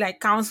things like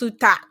council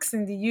tax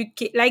in the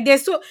UK. Like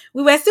there's so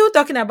we were still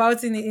talking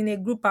about in a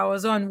group I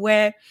was on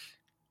where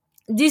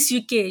this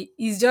UK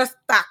is just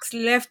tax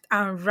left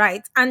and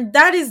right. And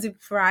that is the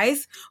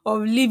price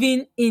of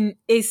living in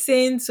a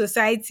sane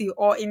society,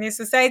 or in a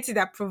society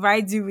that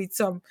provides you with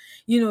some,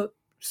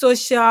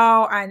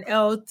 social and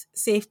health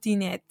safety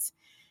net.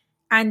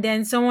 And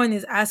then someone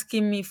is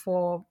asking me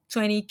for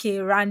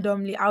 20K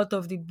randomly out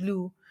of the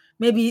blue,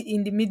 maybe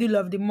in the middle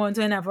of the month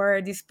when I've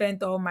already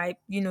spent all my,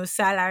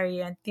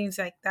 salary and things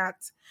like that.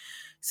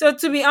 So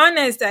to be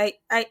honest, I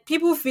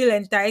people feel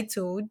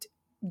entitled,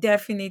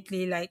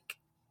 definitely. Like,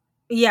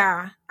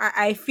 yeah,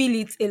 I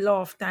feel it a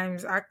lot of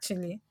times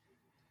actually.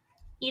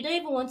 You don't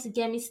even want to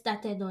get me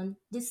started on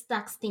this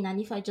tax thing.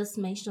 And if I just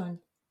mentioned,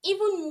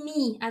 even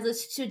me as a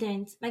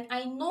student, like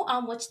I know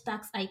how much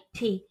tax I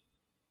pay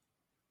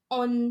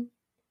on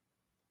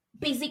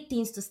basic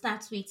things to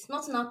start with.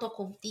 Not now talk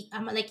of the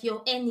like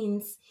your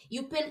earnings.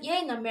 You pay here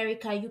in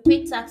America, you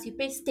pay tax, you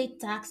pay state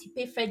tax, you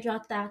pay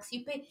federal tax,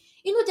 you pay,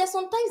 there's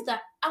sometimes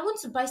that I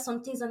want to buy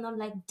some things and I'm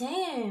like,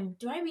 damn,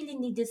 do I really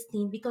need this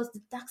thing? Because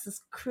the tax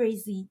is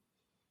crazy.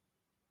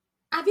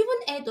 I've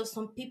even heard of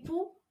some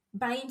people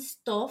buying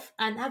stuff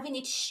and having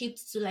it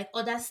shipped to like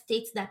other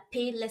states that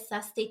pay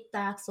lesser state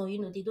tax, or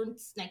they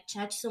don't like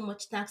charge so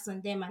much tax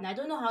on them. And I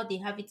don't know how they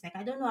have it. Like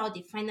I don't know how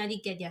they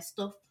finally get their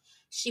stuff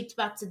shipped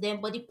back to them.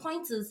 But the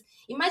point is,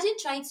 imagine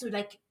trying to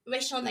like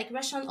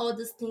ration all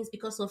these things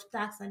because of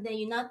tax, and then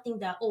you now think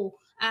that, oh,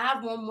 I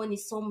have more money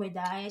somewhere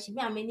that I should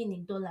be earning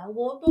in dollar.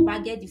 What do I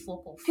get the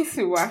fuck off?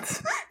 See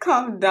what?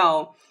 Calm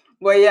down.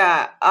 But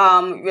yeah,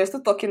 we're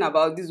still talking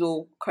about this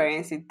whole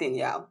currency thing.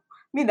 Yeah,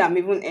 me that I'm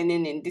even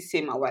earning in the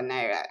same our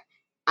naira,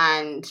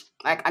 and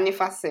like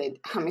Anifa said,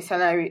 I'm a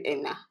salary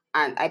earner,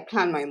 and I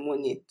plan my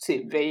money to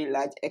a very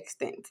large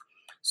extent.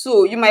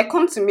 So you might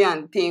come to me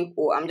and think,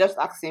 oh, I'm just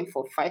asking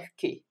for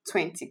 5K,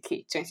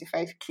 20K,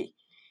 25K.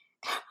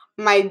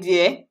 My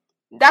dear,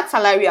 that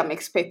salary I'm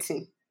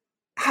expecting,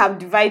 have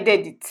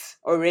divided it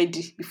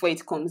already before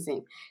it comes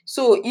in.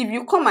 So if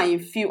you come and you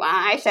feel,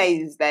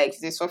 Aisha is like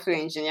she's a software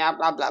engineer,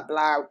 blah blah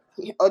blah,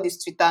 all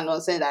this Twitter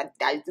nonsense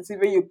that is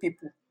deceiving you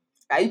people.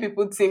 That you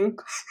people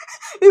think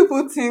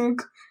people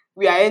think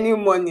we are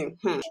earning money.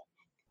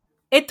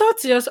 A thought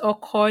just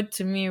occurred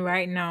to me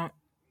right now.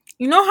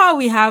 You know how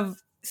we have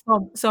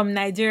some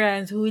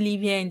Nigerians who live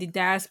here in the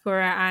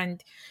diaspora,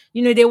 and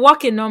they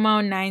work a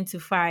normal 9 to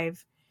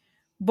 5.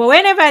 But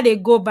whenever they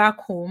go back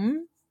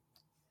home,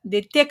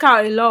 they take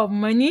out a lot of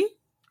money,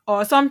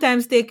 or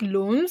sometimes take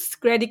loans,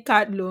 credit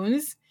card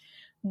loans,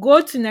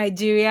 go to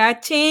Nigeria,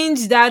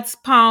 change that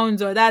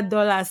pounds or that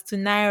dollars to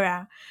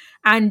naira,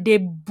 and they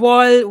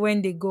ball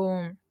when they go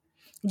home.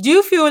 Do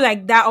you feel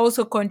like that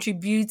also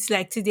contributes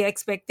like to the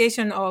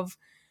expectation of,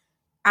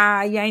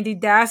 you're in the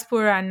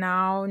diaspora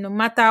now, no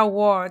matter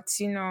what,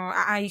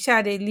 you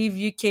sure they leave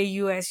UK,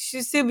 US, you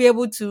should still be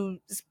able to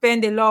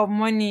spend a lot of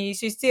money. You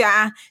should still,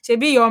 should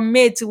be your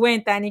mate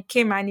went and he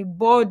came and he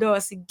bought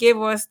us, he gave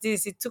us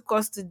this, he took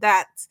us to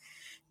that.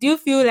 Do you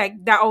feel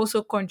like that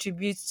also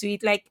contributes to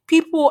it? Like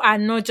people are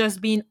not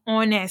just being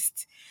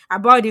honest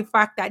about the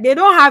fact that they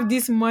don't have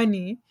this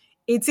money.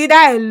 It's either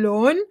a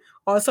loan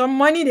or some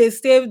money they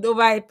saved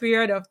over a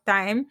period of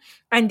time,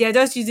 and they're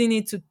just using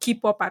it to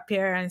keep up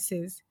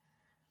appearances.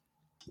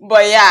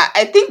 But yeah,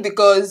 I think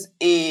because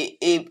a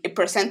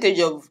percentage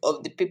of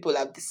the people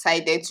have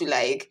decided to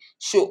like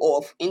show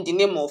off in the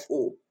name of,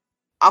 oh,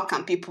 how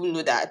can people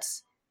know that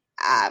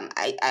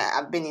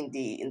I've been in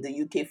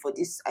the UK for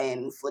this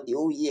for the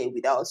whole year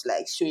without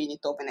like showing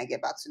it up when I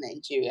get back to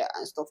Nigeria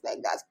and stuff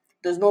like that,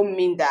 does not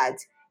mean that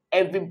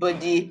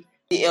everybody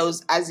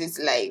else has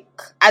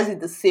it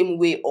the same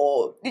way,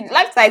 or the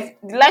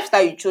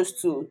lifestyle you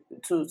chose to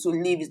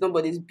live is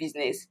nobody's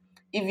business.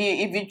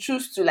 If you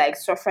choose to like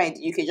suffer in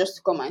the UK just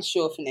to come and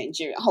show off in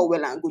Nigeria, how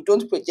well and good.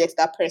 Don't project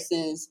that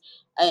person's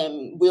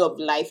way of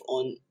life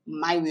on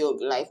my way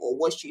of life, or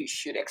what you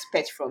should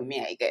expect from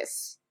me, I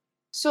guess.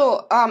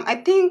 So I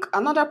think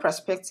another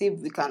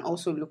perspective we can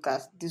also look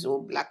at this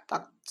whole black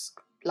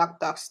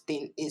tax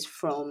thing is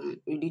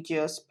from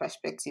religious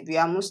perspective. We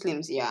are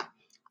Muslims here,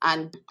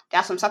 and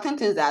there are some certain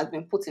things that has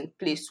been put in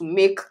place to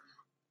make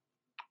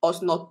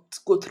us not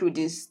go through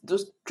this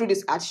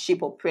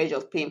hardship or pressure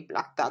of paying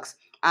black tax.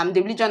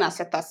 The religion has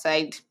set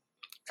aside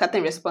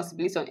certain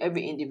responsibility on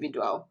every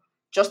individual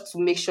just to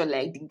make sure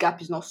like the gap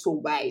is not so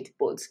wide.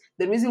 But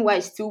the reason why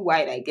it's still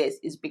wide, I guess,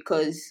 is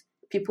because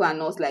people are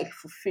not like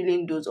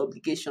fulfilling those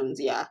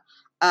obligations. Yeah.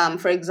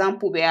 For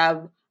example, we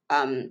have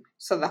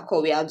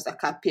sadaqah, we have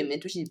zakat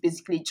payment, which is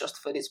basically just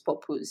for this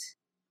purpose.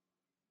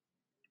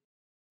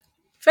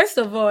 First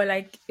of all,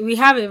 like we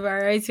have a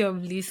variety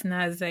of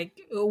listeners. Like,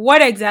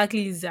 what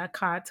exactly is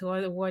zakat?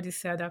 What is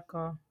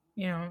sadaqah?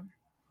 You know.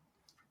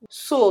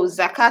 So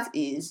zakat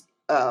is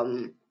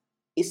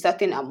a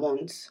certain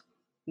amount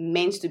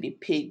meant to be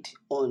paid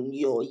on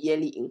your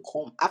yearly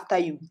income after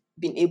you've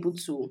been able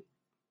to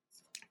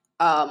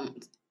um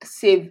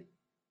save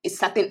a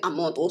certain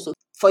amount. Also,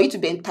 for you to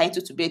be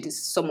entitled to pay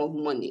this sum of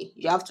money,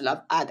 you have to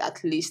have had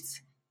at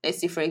least, let's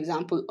say for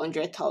example,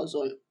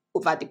 100,000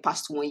 over the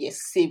past 1 year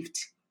saved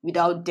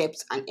without debt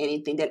and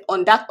anything. Then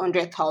on that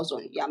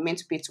 100,000 you are meant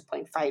to pay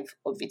 2.5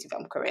 of it, if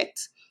I'm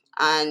correct.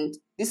 And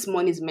this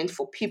money is meant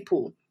for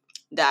people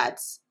that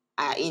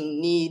are in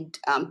need,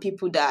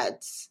 people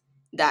that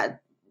that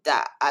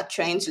are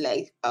trying to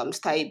like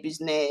start a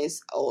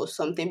business or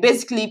something.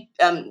 Basically,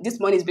 this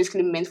money is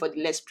basically meant for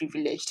the less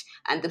privileged,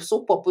 and the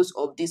sole purpose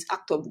of this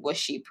act of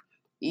worship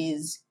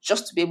is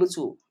just to be able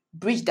to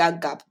bridge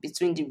that gap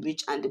between the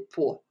rich and the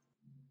poor.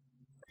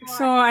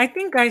 So I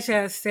think I should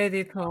have said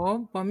it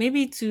all, but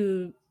maybe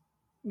to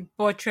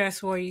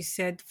buttress what you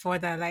said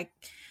further, like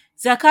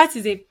zakat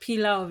is a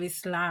pillar of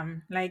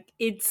Islam. Like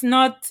it's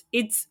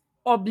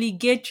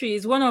obligatory.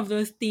 It's one of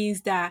those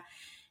things that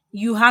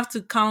you have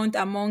to count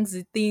amongst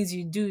the things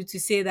you do to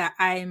say that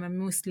I am a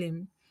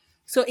Muslim.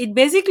 So it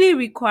basically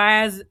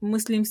requires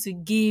Muslims to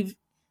give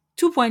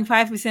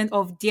 2.5%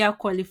 of their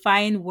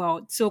qualifying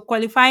wealth. So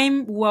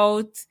qualifying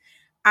wealth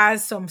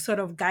has some sort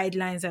of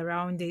guidelines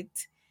around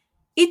it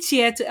each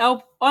year to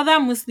help other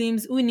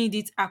Muslims who need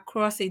it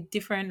across a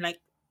different like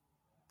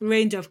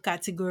range of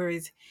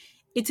categories.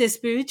 It's a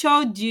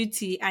spiritual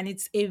duty and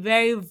it's a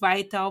very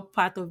vital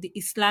part of the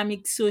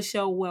Islamic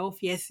social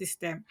welfare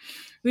system.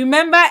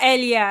 Remember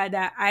earlier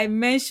that I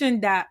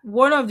mentioned that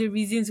one of the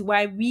reasons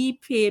why we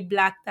pay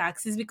black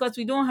tax is because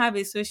we don't have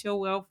a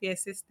social welfare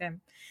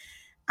system.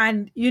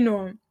 And,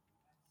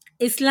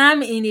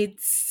 Islam in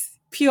its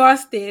pure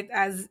state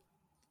as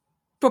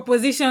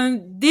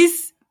proposition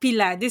this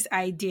pillar, this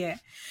idea.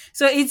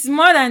 So it's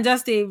more than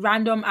just a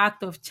random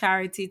act of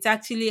charity. It's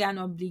actually an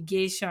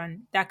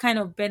obligation that kind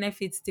of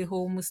benefits the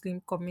whole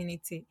Muslim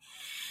community.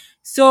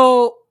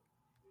 So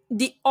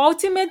the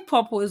ultimate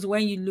purpose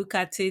when you look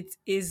at it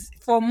is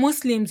for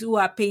Muslims who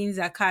are paying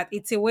zakat,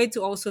 it's a way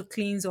to also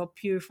cleanse or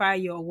purify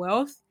your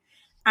wealth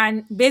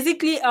and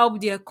basically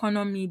help the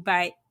economy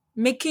by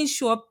making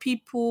sure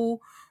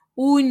people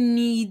who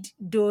need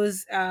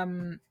those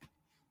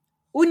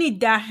who need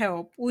that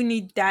help, who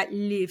need that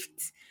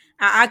lift,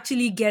 are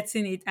actually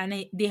getting it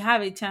and they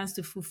have a chance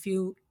to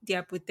fulfill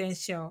their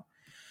potential.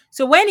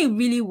 So when it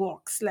really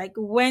works, like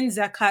when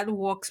zakat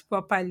works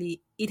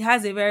properly, it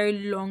has a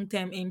very long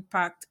term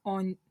impact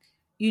on,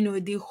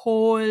 the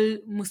whole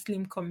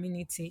Muslim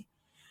community.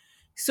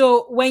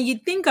 So when you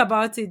think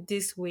about it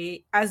this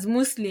way, as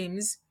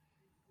Muslims,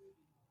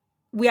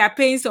 we are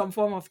paying some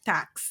form of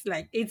tax.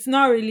 Like it's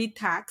not really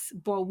tax,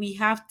 but we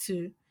have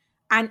to.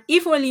 And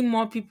if only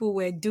more people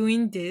were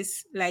doing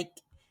this, like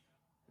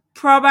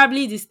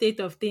probably the state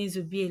of things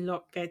would be a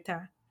lot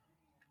better,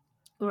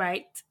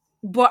 right?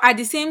 But at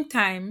the same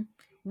time,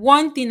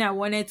 one thing I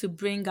wanted to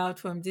bring out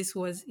from this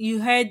was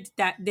you heard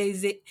that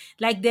there's a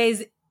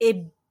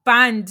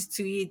band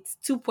to it,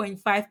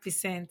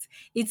 2.5%.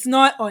 It's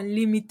not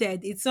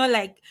unlimited. It's not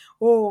like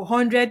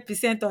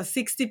 100% or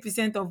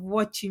 60% of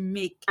what you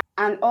make.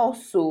 And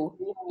also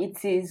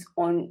it is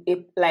on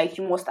a, like,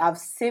 you must have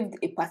saved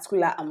a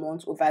particular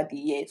amount over the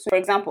year. So for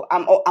example,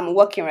 I'm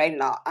working right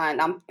now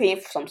and I'm paying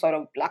for some sort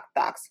of black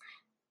tax,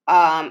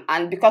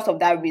 and because of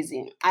that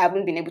reason I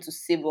haven't been able to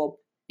save up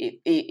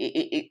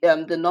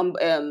the number,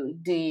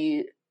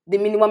 the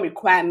minimum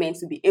requirement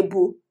to be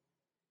able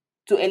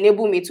to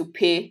enable me to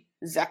pay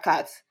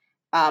zakat.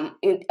 I'm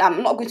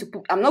not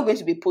going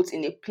to be put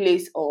in a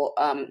place, or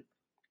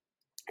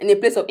in a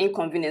place of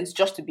inconvenience,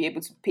 just to be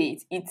able to pay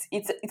it.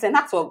 It's an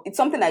act of, it's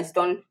something that's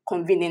done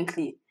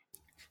conveniently.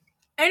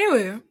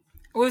 Anyway,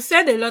 we've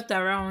said a lot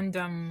around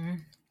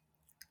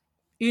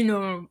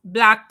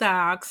black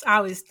tax,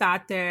 how it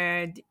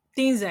started,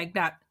 things like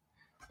that.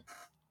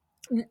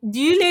 Do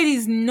you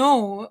ladies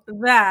know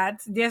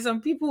that there are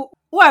some people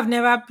who have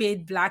never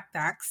paid black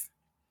tax,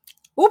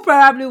 who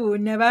probably will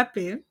never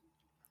pay?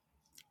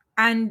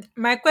 And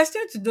my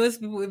question to those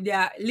people, if they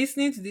are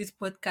listening to this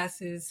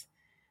podcast, is,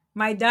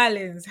 my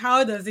darlings,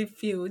 how does it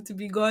feel to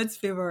be God's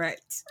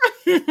favorite?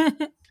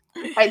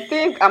 I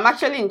think I'm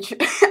actually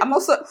I'm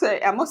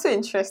also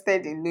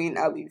interested in knowing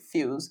how it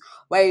feels.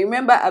 But I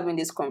remember having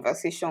this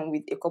conversation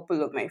with a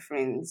couple of my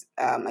friends,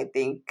 I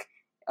think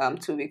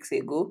 2 weeks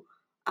ago,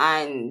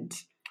 and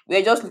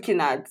we're just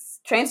looking at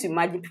trying to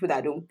imagine people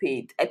that don't pay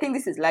it. I think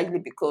this is largely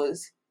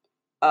because,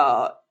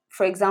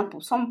 for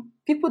example, some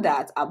people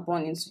that are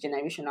born into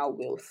generational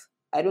wealth,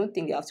 I don't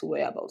think they have to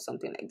worry about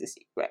something like this,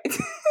 right?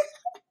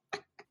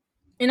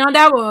 In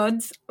other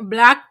words,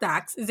 black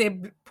tax is a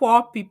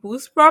poor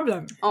people's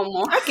problem. Um,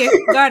 Okay,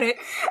 got it.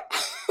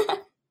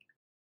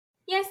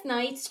 Yes, no,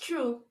 it's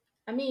true.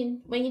 I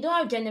mean, when you don't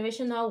have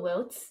generational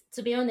wealth,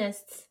 to be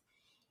honest,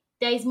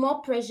 there is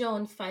more pressure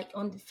on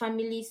the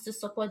families to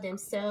support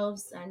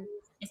themselves, and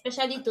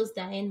especially those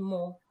that earn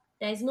more.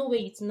 There is no way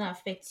it will not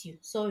affect you.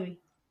 Sorry.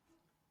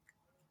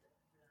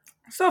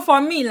 So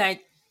for me,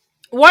 like,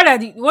 what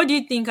do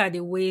you think are the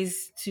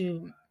ways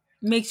to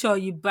make sure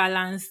you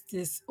balance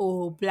this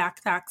whole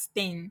black tax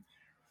thing?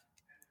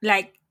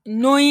 Like,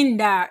 knowing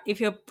that if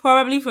you're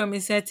probably from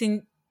a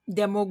certain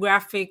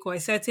demographic or a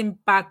certain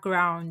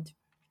background,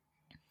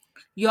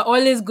 you're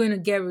always going to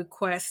get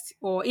requests,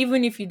 or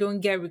even if you don't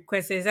get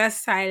requests, there's that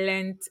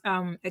silent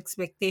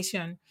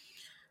expectation.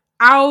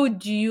 How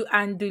do you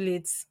handle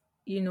it,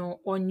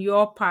 on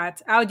your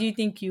part? How do you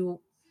think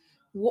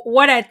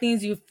what are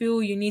things you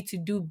feel you need to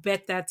do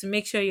better to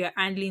make sure you're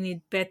handling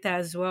it better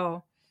as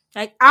well?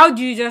 Like, how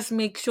do you just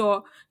make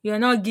sure you're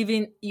not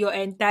giving your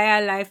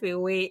entire life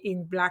away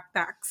in black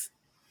tax?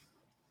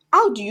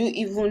 How do you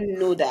even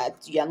know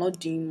that you are not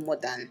doing more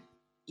than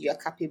you are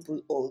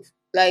capable of?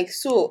 Like,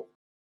 so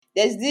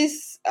there's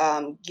this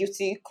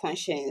guilty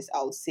conscience,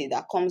 I would say,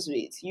 that comes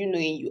with you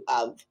knowing you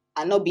have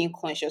and not being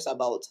conscious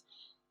about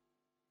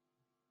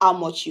how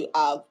much you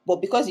have,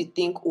 but because you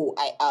think, oh,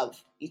 I have,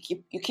 you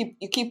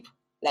keep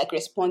like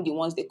responding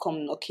once they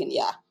come knocking,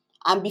 yeah.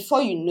 And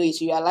before you know it,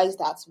 you realize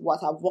that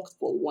what I've worked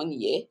for 1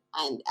 year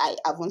and I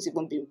haven't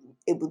even been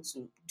able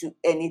to do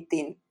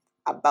anything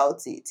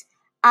about it.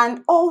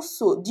 And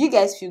also, do you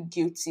guys feel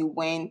guilty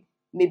when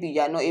maybe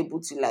you are not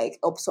able to like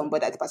help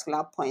somebody at a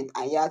particular point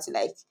and you have to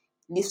like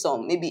leave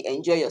some, maybe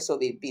enjoy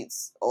yourself a bit,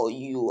 or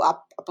you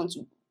happen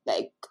to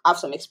like have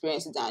some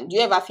experiences, and do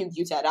you ever feel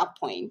guilty at that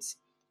point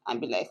and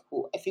be like,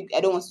 oh, I think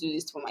I don't want to do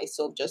this for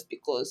myself just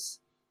because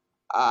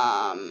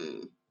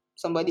um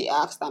somebody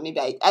asked, and maybe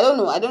I don't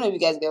know if you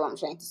guys get what I'm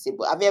trying to say,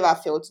 but have you ever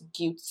felt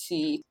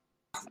guilty?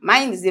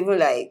 Mine is even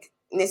like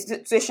in a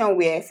situation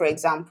where, for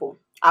example,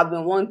 I've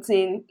been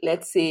wanting,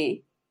 let's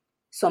say,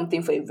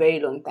 something for a very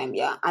long time,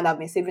 yeah, and I've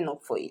been saving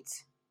up for it,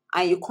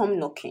 and you come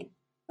knocking.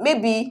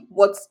 Maybe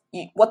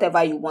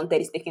whatever you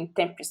wanted is taking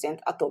 10%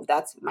 out of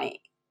that my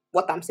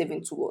what I'm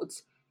saving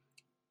towards.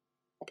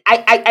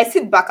 I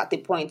sit back at the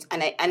point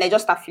and I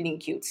just start feeling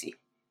guilty.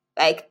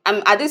 Like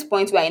I'm at this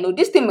point where I know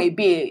this thing might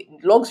be a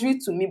luxury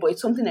to me, but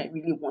it's something I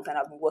really want and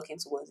I've been working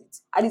towards it.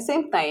 At the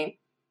same time,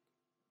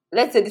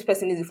 let's say this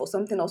person needs it for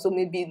something also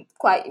maybe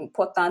quite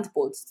important,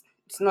 but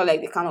it's not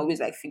like they can always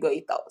like figure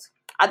it out.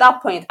 At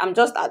that point, I'm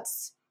just at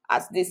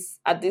this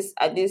I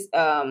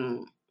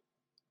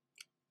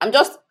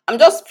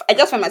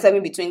just find myself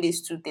in between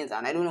these two things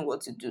and I don't know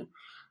what to do.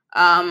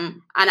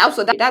 And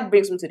also that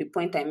brings me to the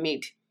point I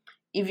made.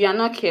 If you are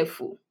not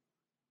careful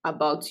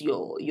about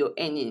your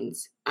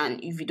earnings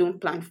and if you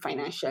don't plan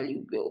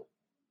financially well,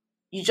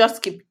 you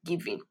just keep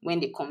giving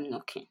when they come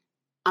knocking.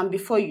 And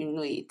before you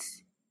know it,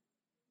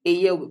 a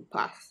year will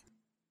pass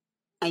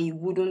and you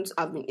wouldn't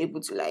have been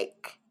able to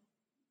like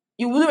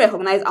you wouldn't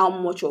recognize how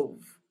much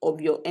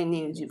of your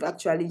earnings you've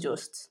actually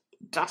just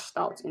dashed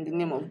out in the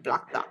name of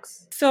black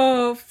tax.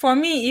 So for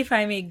me, if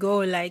I may go,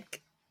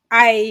 like,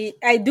 I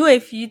do a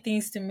few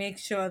things to make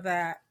sure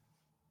that,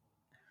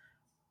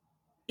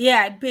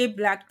 yeah, I pay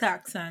black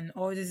tax and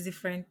all these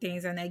different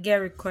things, and I get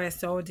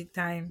requests all the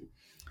time.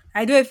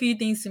 I do a few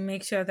things to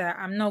make sure that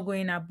I'm not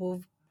going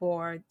above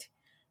board.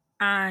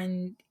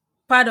 And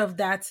part of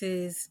that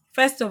is,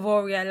 first of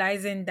all,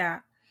 realizing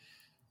that,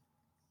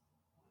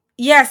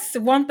 yes,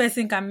 one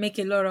person can make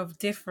a lot of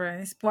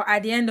difference, but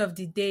at the end of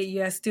the day,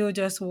 you are still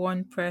just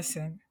one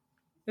person.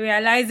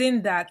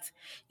 Realizing that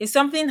if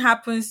something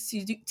happens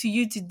to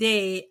you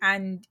today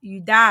and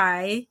you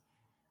die,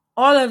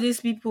 all of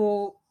these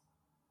people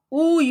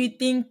who you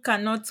think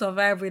cannot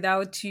survive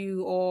without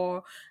you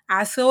or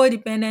are so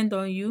dependent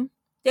on you,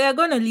 they are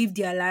going to live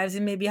their lives.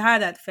 It may be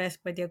hard at first,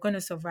 but they're going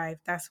to survive.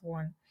 That's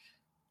one.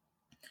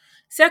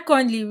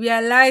 Secondly,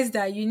 realize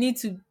that you need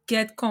to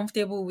get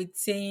comfortable with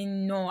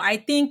saying no. I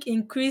think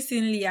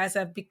increasingly as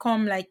I've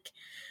become like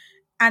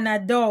an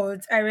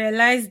adult, I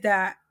realized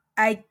that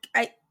I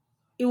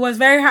it was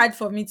very hard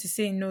for me to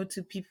say no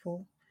to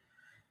people.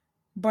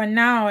 But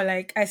now,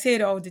 like, I say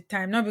it all the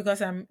time, not because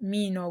I'm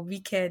mean or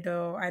wicked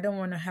or I don't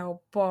want to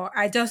help, but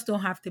I just don't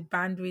have the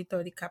bandwidth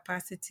or the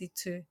capacity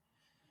to.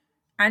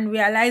 And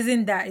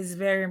realizing that is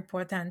very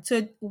important.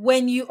 So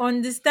when you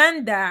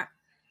understand that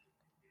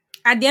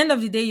at the end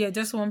of the day, you're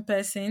just one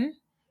person,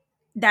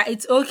 that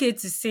it's okay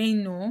to say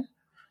no,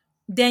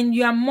 then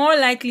you are more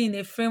likely in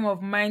a frame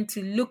of mind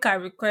to look at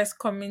requests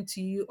coming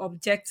to you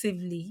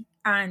objectively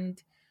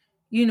and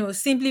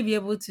simply be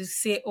able to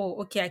say,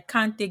 oh, okay, I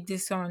can't take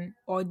this on,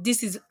 or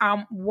this is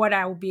what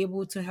I will be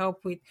able to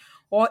help with,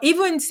 or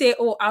even say,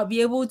 oh, I'll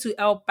be able to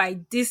help by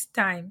this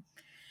time.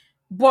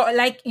 But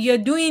like, you're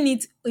doing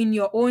it in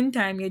your own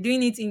time, you're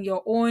doing it in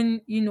your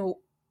own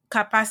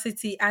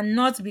capacity, and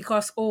not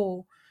because,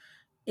 oh,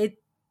 it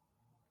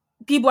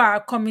people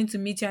are coming to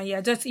meet you and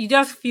you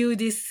just feel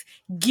this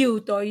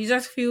guilt, or you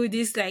just feel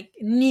this like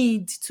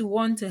need to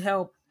want to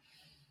help.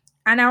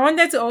 And I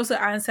wanted to also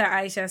answer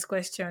Aisha's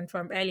question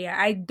from earlier.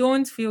 I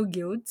don't feel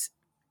guilt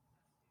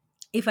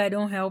if I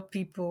don't help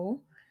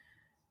people.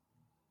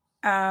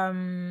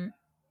 Um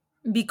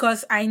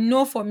because I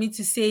know for me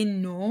to say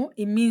no,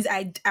 it means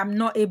I'm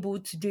not able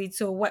to do it.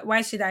 So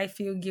why should I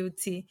feel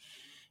guilty,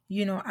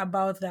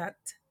 about that?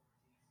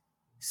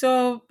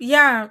 So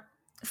yeah,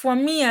 for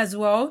me as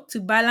well, to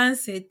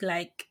balance it,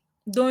 like,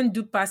 don't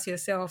do pass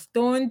yourself.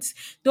 Don't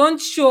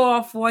show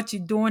off what you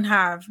don't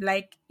have.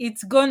 Like,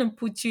 it's gonna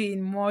put you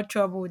in more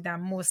trouble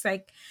than most.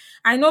 Like,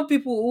 I know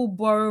people who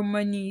borrow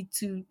money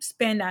to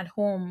spend at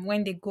home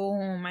when they go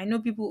home. I know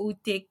people who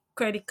take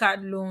credit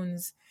card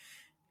loans.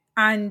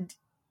 And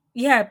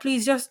yeah,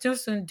 please just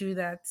don't do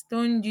that.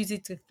 Don't use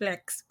it to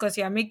flex, because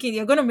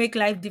you're gonna make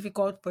life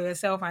difficult for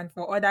yourself and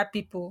for other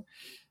people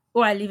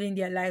who are living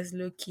their lives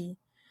low key.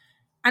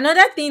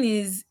 Another thing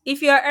is,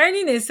 if you're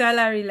earning a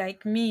salary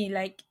like me,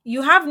 like,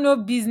 you have no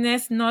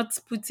business not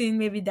putting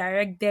maybe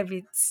direct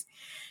debits,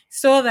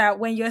 so that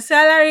when your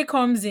salary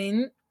comes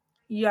in,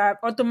 you are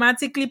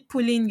automatically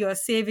pulling your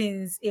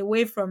savings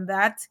away from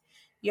that.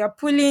 You're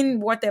pulling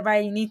whatever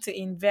you need to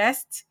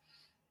invest.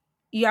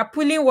 You are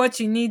pulling what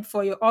you need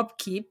for your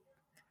upkeep.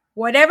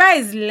 Whatever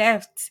is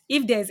left,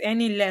 if there's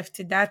any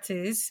left, that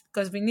is,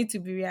 because we need to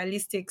be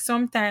realistic.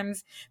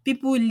 Sometimes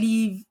people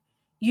live,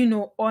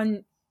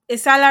 on a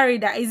salary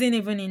that isn't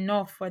even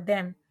enough for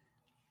them.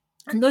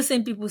 And those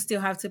same people still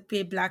have to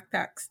pay black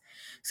tax.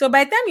 So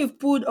by the time you've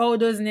pulled all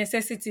those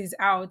necessities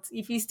out,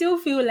 if you still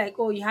feel like,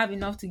 oh, you have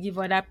enough to give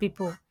other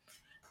people,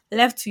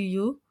 left to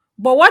you.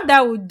 But what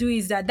that would do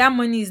is that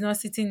money is not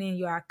sitting in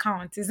your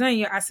account. It's not in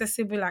your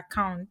accessible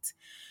account.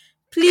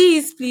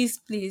 Please, please,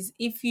 please,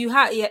 if you're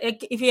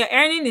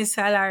earning a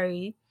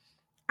salary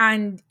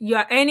and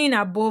you're earning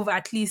above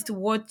at least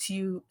what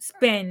you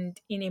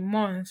spend in a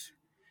month,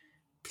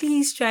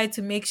 please try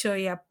to make sure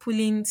you're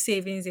pulling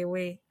savings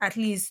away, at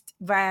least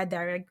via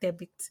direct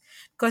debit.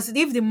 Because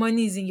if the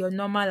money is in your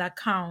normal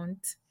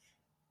account,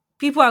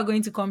 people are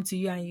going to come to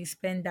you and you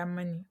spend that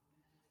money.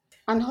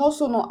 And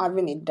also not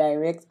having a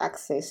direct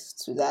access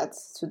to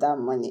that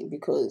money,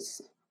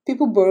 because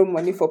people borrow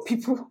money for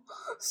people.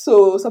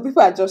 So some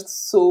people are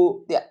just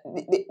so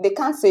they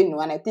can't say no.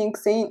 And I think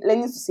saying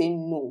learning to say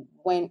no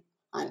when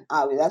and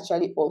how is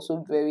actually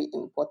also very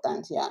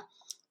important. Yeah,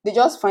 they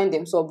just find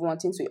themselves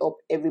wanting to help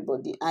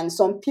everybody, and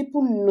some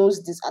people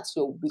knows this as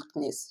your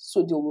weakness,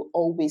 so they will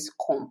always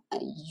come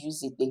and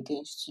use it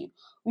against you,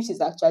 which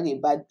is actually a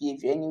bad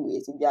behavior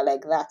anyways. If you're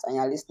like that and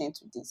you're listening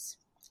to this,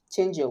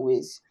 change your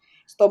ways.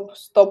 Stop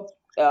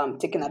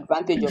taking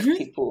advantage of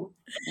people.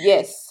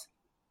 Yes,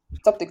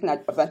 stop taking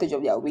advantage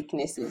of their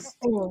weaknesses.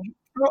 Oh.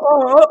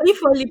 Oh, if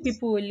only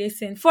people will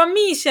listen. For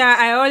me, Sha,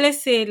 I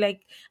always say,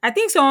 like, I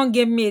think someone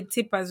gave me a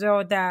tip as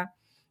well, that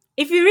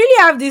if you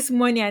really have this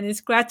money and it's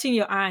scratching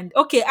your hand,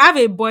 okay, have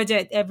a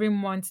budget every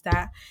month,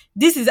 that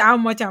this is how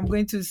much I'm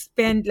going to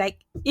spend. Like,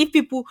 if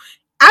people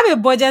have a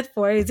budget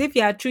for it, if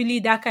you are truly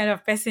that kind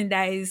of person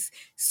that is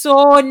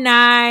so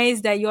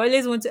nice, that you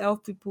always want to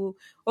help people,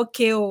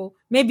 okay, oh,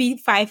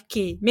 maybe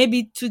 5K,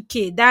 maybe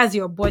 2K, that's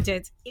your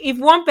budget. If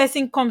one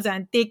person comes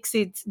and takes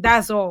it,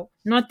 that's all,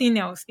 nothing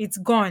else, it's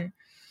gone.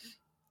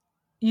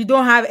 You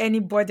don't have any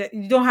budget,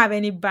 you don't have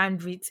any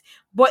bandwidth.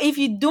 But if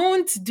you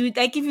don't do it,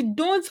 like, if you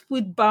don't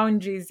put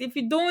boundaries, if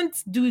you don't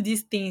do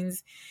these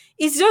things,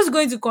 it's just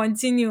going to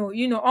continue,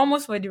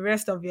 almost for the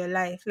rest of your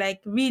life.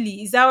 Like,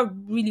 really, is that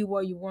really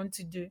what you want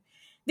to do?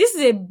 This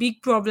is a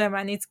big problem,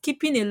 and it's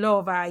keeping a lot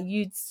of our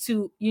youth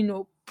to,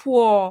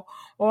 poor,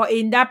 or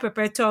in that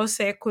perpetual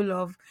circle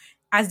of,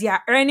 as they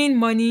are earning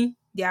money,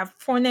 they are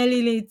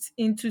funneling it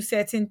into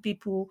certain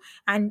people,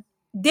 and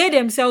they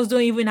themselves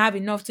don't even have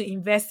enough to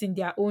invest in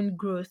their own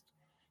growth.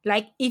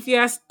 Like, if you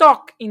are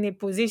stuck in a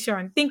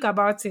position, think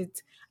about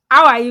it.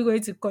 How are you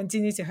going to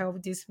continue to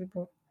help these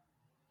people?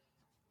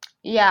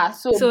 Yeah,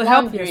 so So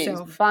help boundaries,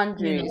 yourself,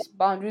 boundaries,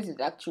 boundaries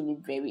is actually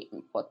very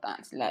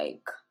important.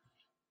 Like,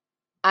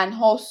 and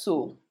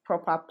also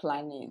proper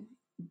planning,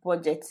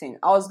 budgeting.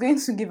 I was going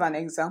to give an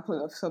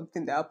example of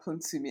something that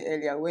happened to me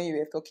earlier when you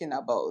were talking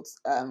about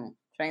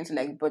trying to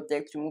like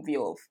budget, remove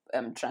your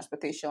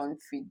transportation,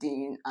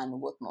 feeding and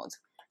whatnot.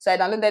 So I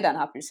downloaded an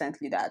app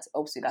recently that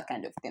helps with that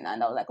kind of thing,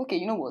 and I was like, okay,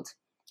 you know what?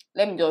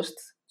 Let me just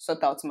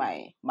sort out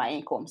my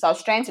income. So I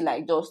was trying to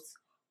like just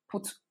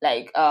put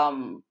like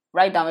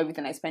write down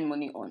everything I spend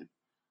money on.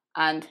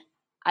 And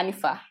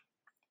Anifa,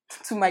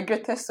 to my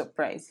greatest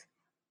surprise,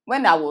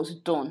 when I was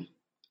done,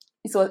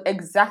 it was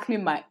exactly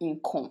my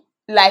income.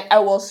 Like, I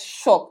was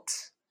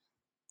shocked.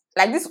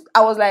 Like, this,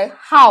 I was like,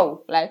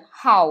 how? Like,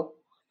 how?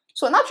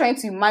 So now trying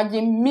to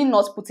imagine me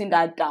not putting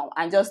that down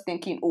and just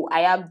thinking, oh,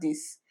 I have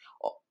this.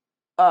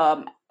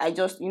 I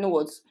just, you know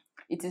what,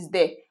 it is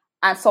there.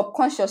 And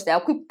subconsciously,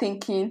 I'll keep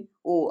thinking,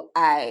 oh,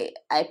 I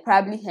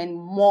probably earn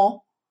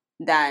more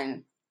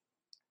than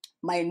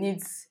my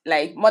needs,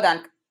 like more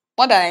than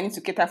I need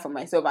to cater for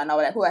myself. And I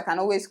was like, oh, I can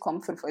always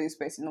come through for this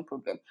person, no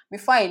problem.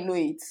 Before I know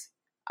it,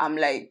 I'm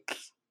like,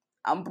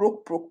 I'm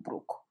broke, broke,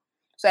 broke.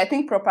 So I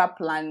think proper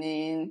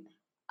planning,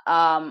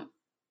 I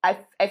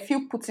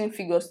feel putting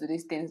figures to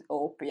these things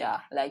up, yeah,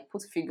 like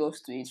put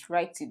figures to it,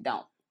 write it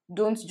down.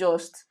 Don't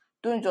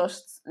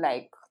just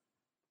like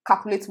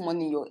calculate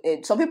money in your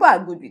head. Some people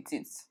are good with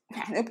it.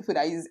 I know people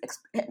that use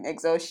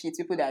Excel sheets,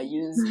 people that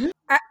use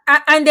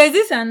and there's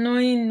this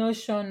annoying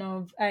notion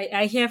of,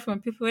 I hear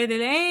from people where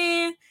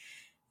they're like,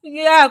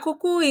 Yeah,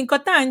 kuku in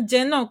kota and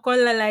jeno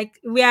kola, like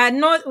we are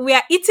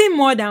eating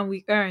more than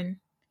we earn.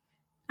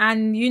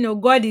 And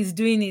God is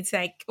doing it,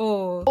 like,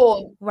 oh,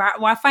 Oh,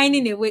 we're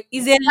finding a way.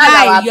 It's a that's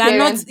lie. our You are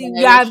not, parents'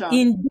 you are generation.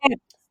 in debt.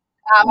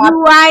 Our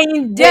You are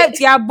in they debt.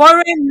 You are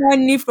borrowing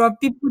money from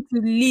people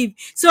to live.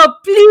 So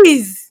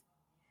please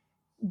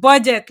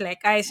budget,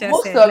 like Aisha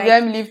most said. of Like,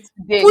 them live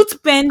today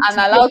put pen and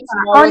to allow paper.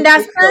 tomorrow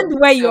take care of Understand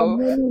where your itself.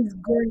 money is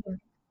going.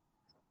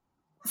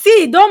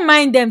 See, don't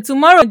mind them.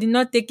 Tomorrow did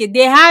not take it.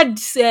 They had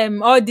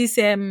all this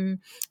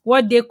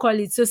what they call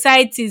it,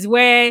 societies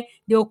where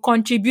they'll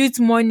contribute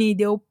money,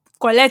 they'll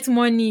collect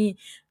money.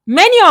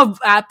 Many of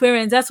our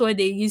parents, that's what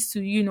they used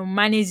to,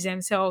 manage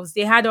themselves.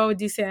 They had all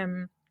these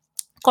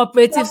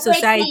cooperative Cooperative.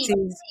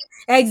 societies.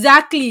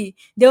 Exactly.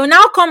 They will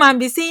now come and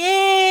be saying,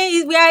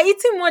 hey, we are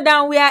eating more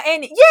than we are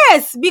earning.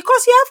 Yes,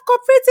 because you have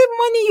cooperative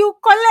money you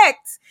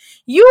collect.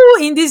 You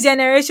in this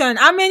generation,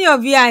 how many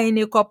of you are in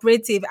a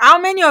cooperative? How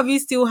many of you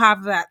still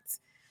have that?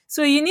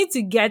 So you need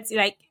to get,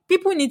 like,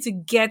 people need to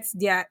get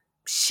their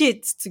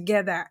shit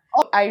together.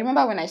 I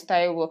remember when I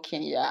started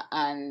working here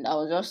and I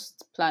was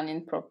just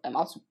planning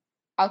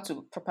how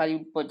to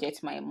properly budget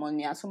my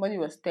money, and somebody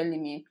was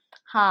telling me,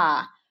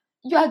 "Ha,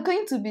 you are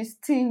going to be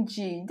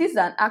stingy. This is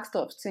an act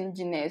of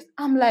stinginess."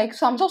 I'm like,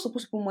 so I'm just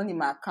supposed to put money in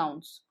my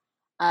account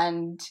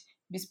and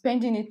be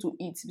spending it to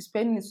eat, be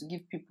spending it to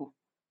give people.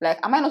 Like,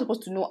 am I not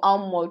supposed to know how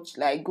much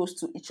like goes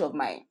to each of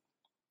my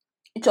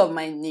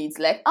needs?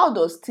 Like, how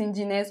does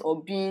stinginess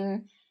or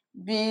being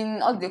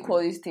how do they call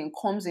this thing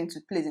comes into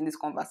place in this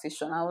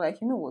conversation? I was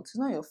like, you know what, it's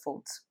not your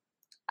fault.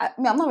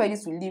 I'm not ready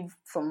to live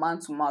from man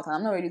to mouth, and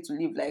I'm not ready to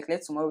live like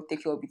let tomorrow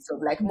take care of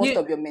itself. Like most Do,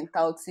 of your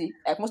mentality,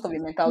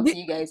 do,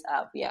 you guys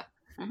have, yeah.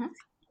 Hmm.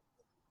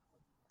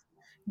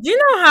 do you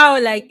know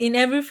how, like, in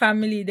every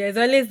family, there's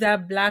always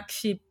that black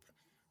sheep,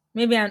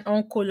 maybe an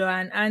uncle or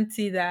an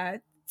auntie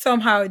that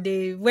somehow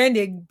they, when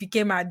they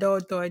became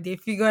adult or they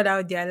figured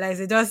out their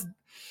lives,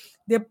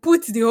 they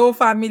put the whole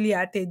family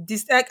at a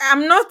distance. Like,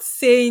 I'm not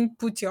saying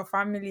put your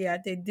family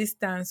at a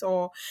distance,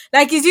 or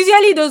like, it's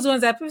usually those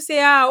ones that people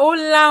say, ah,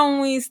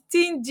 Ola is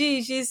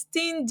stingy, she's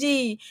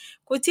stingy.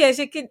 Koti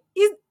Esheke.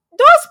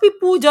 Those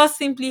people just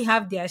simply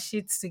have their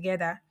shit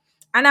together.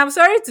 And I'm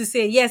sorry to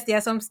say, yes, there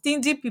are some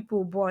stingy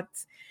people, but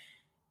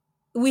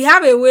we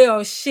have a way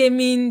of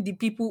shaming the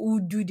people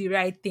who do the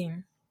right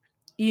thing,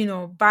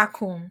 back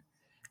home.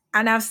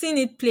 And I've seen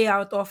it play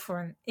out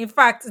often. In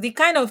fact, the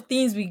kind of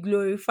things we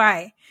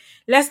glorify,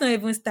 let's not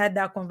even start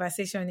that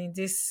conversation in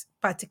this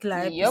particular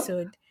Yep.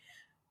 episode.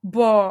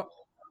 But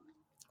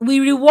we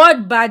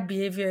reward bad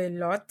behavior a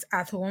lot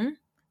at home,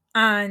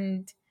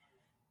 and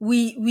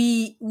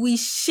we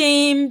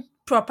shame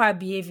proper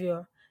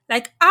behavior.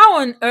 Like, how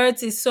on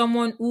earth is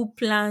someone who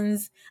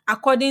plans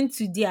according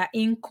to their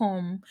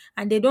income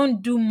and they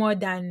don't do more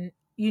than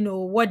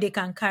what they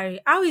can carry?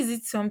 How is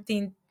it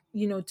something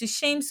to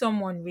shame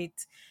someone with?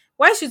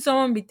 Why should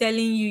someone be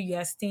telling you you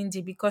are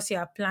stingy because you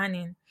are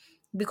planning,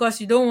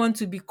 because you don't want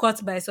to be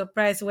caught by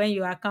surprise when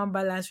your account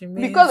balance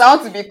Because remains I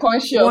want to be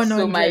conscious,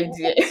 so my 100?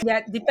 dear.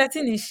 Yeah, the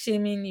person is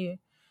shaming you.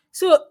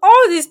 So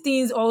all these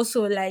things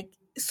also, like,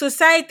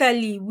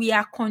 societally we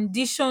are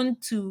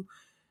conditioned to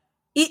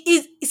it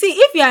is. See,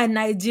 if you are a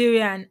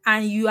Nigerian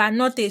and you are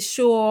not a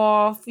show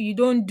off, you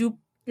don't do,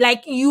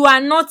 like, you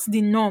are not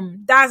the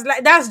norm.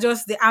 That's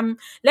just the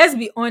let's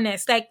be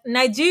honest, like,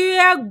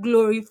 Nigeria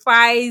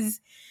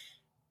glorifies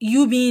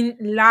you being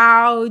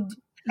loud,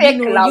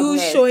 Fake you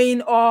loudness.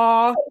 showing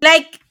off.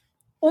 Like,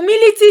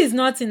 humility is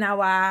not in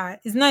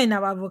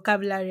our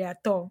vocabulary at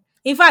all.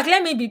 In fact,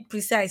 let me be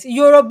precise.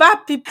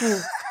 Yoruba people,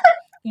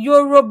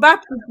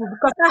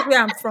 because that's where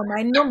I'm from.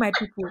 I know my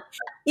people.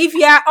 If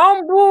you are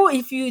humble,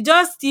 if you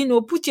just,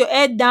 put your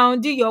head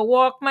down, do your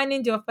work,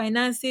 manage your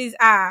finances,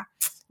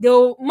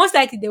 they'll most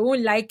likely they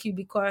won't like you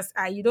because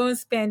you don't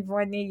spend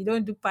money, you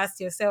don't do past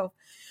yourself.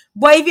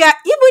 But even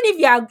if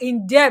you are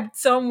in debt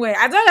somewhere,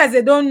 as long as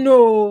they don't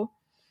know,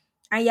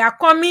 and you're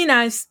coming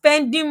and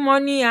spending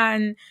money,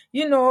 and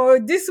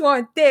this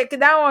one take,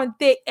 that one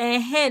take,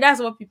 that's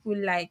what people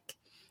like.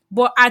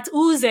 But at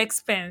whose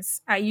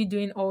expense are you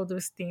doing all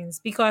those things?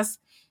 Because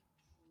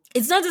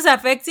it's not just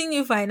affecting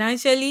you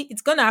financially,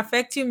 it's going to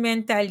affect you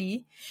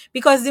mentally.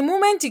 Because the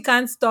moment you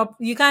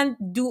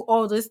can't do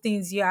all those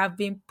things you have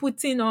been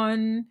putting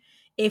on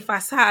a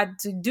facade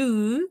to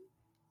do,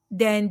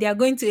 then they're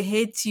going to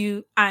hate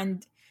you.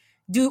 And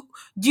do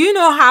do you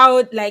know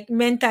how, like,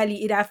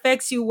 mentally it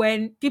affects you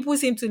when people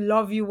seem to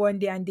love you one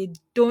day and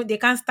they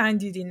can't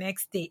stand you the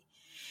next day?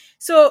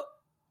 So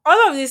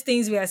all of these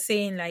things we are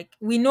saying, like,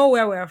 we know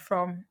where we're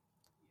from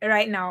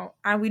right now,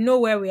 and we know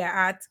where we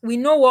are at. We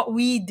know what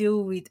we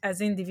deal with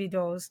as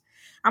individuals,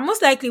 and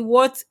most likely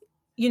what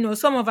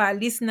some of our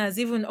listeners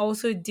even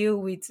also deal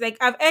with. Like,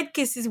 I've had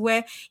cases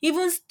where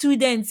even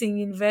students in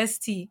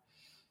university,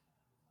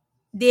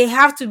 they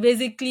have to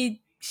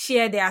basically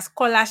share their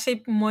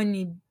scholarship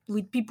money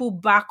with people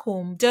back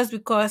home just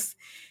because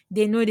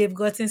they know they've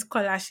gotten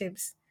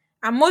scholarships.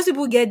 And most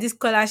people get these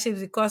scholarships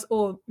because,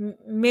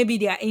 maybe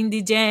they are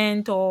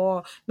indigent,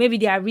 or maybe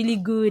they are really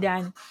good,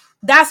 and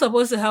that's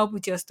supposed to help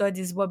with your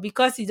studies, but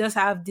because you just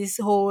have this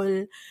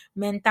whole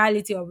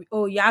mentality of,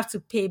 oh, you have to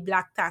pay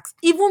black tax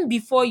even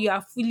before you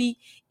are fully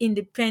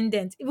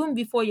independent, even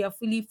before you're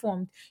fully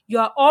formed, you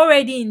are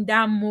already in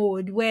that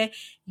mode where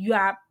you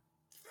are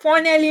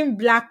funneling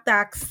black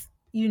tax,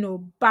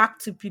 back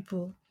to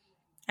people.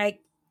 Like,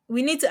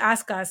 we need to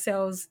ask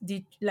ourselves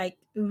the like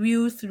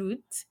real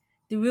truth,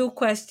 the real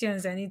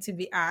questions that need to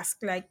be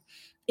asked. Like,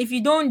 if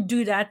you don't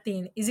do that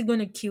thing, is it going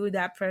to kill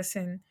that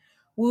person?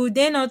 Will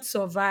they not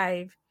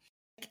survive?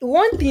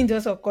 One thing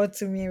just occurred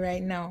to me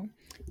right now.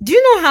 Do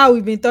you know how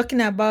we've been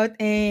talking about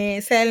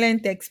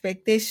silent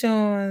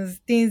expectations,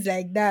 things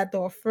like that,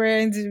 or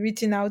friends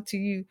reaching out to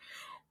you?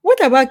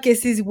 What about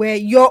cases where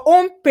your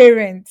own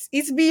parents,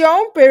 it's be your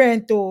own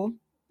parent, oh,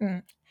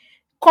 mm,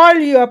 call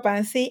you up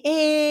and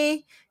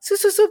say,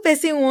 so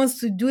person wants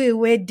to do a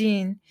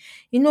wedding.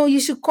 You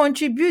should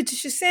contribute. You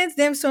should send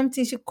them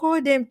something. You should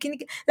call them.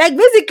 Like,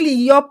 basically,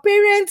 your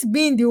parents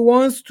being the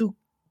ones to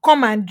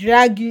come and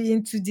drag you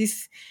into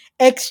this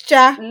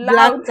extra black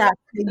Loud, tax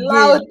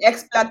loud,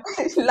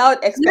 again. loud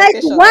Like,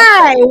 expectation,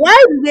 why? actually.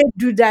 Why do they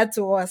do that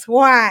to us?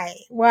 Why?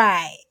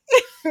 Why?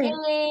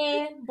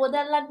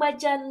 Bọ̀dá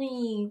lágbájá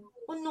ni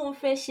ó ní òun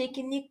fẹ́ ṣe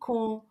kinní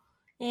kan.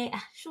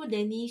 Ṣó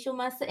dẹ̀ ní ṣó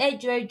máa ṣe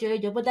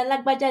ẹjọ́ bọ̀dá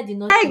lágbájá did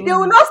not Like, tell they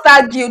will you. not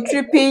start guilt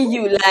tripping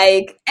you,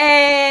 like,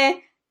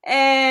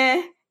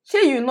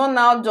 sure, you know,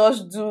 now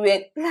just do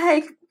it.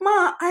 Like,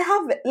 ma, I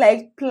have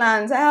like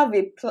plans. I have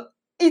a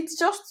It's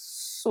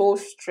just so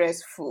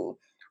stressful.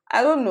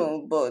 I don't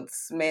know, but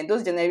man,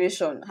 those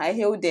generation, I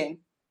hail them.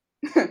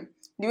 The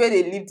way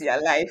they live their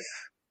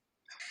life.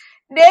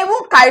 They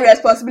won't carry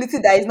responsibility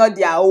that is not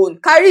their own.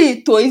 Carry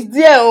it oh, it's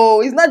there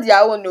oh, it's not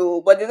their own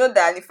oh. But they know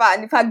that if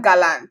I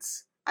gallant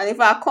and if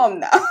I come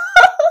now,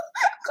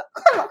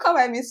 come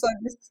and me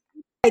this.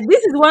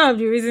 This is one of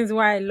the reasons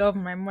why I love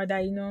my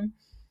mother.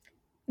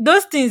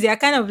 Those things, they are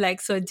kind of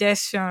like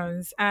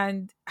suggestions.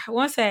 And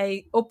once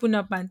I open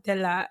up and tell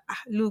her,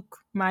 look,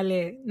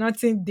 Male,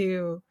 nothing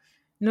deal,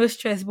 no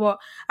stress. But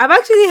I've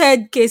actually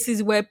heard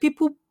cases where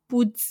people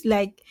put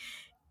like,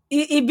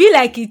 it be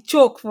like a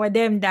choke for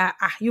them that,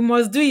 you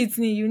must do it,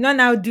 you not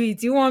now do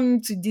it. You want me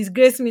to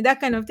disgrace me, that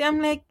kind of thing.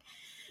 I'm like,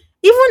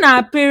 even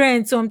our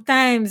parents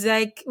sometimes,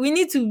 like, we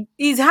need to,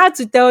 it's hard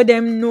to tell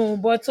them no,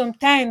 but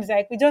sometimes,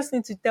 like, we just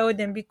need to tell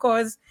them,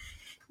 because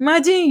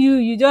imagine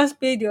you just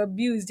paid your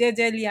bills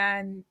jejely,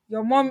 and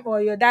your mom or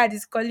your dad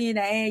is calling you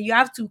that, you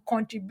have to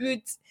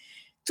contribute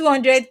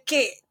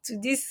 200K to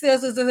this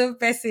so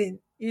person,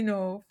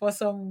 for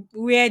some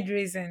weird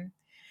reason.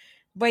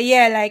 But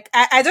yeah, like,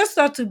 I just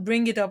thought to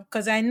bring it up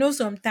because I know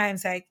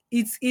sometimes, like,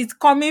 it's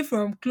coming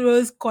from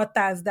close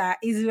quarters that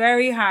is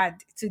very hard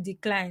to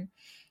decline.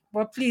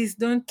 But please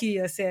don't kill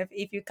yourself.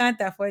 If you can't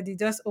afford it,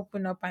 just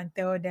open up and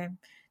tell them.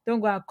 Don't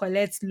go and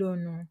collect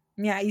loan. No.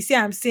 Yeah, you see,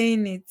 I'm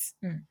saying it.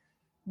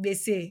 They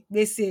say.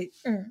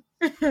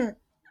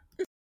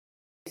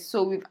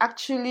 So we've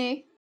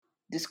actually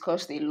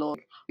discussed a lot.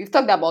 We've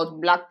talked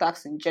about black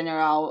tax in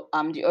general,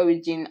 the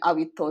origin, how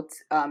we thought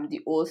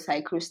the whole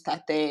cycle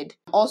started.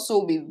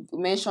 Also, we've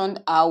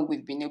mentioned how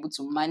we've been able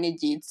to manage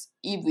it,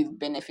 if we've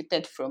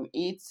benefited from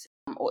it,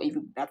 or if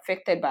we've been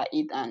affected by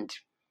it, and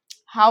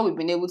how we've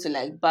been able to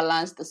like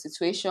balance the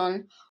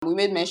situation. We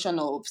made mention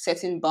of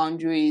setting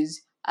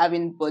boundaries,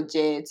 having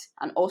budget,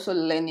 and also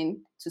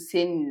learning to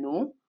say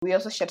no. We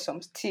also shared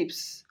some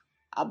tips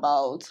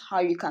about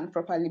how you can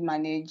properly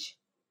manage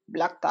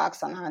black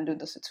tax and handle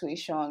the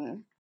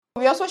situation.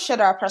 We also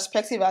shared our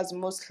perspective as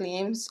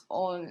Muslims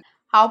on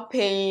how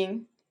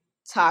paying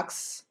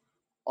tax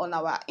on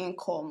our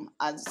income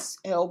has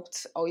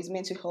helped or is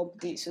meant to help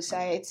the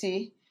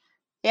society.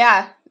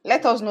 Yeah,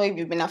 let us know if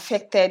you've been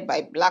affected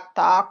by black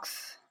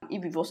tax,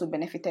 if you've also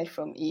benefited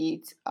from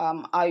it,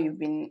 how you've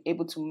been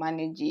able to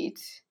manage it.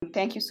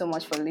 Thank you so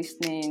much for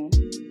listening.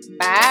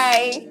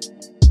 Bye.